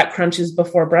 Laura, at Crunches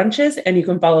Before Brunches, and you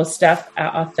can follow Steph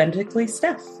at Authentically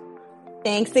Steph.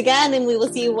 Thanks again, and we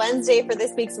will see you Wednesday for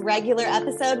this week's regular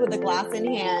episode with a glass in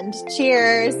hand.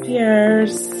 Cheers.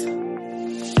 Cheers.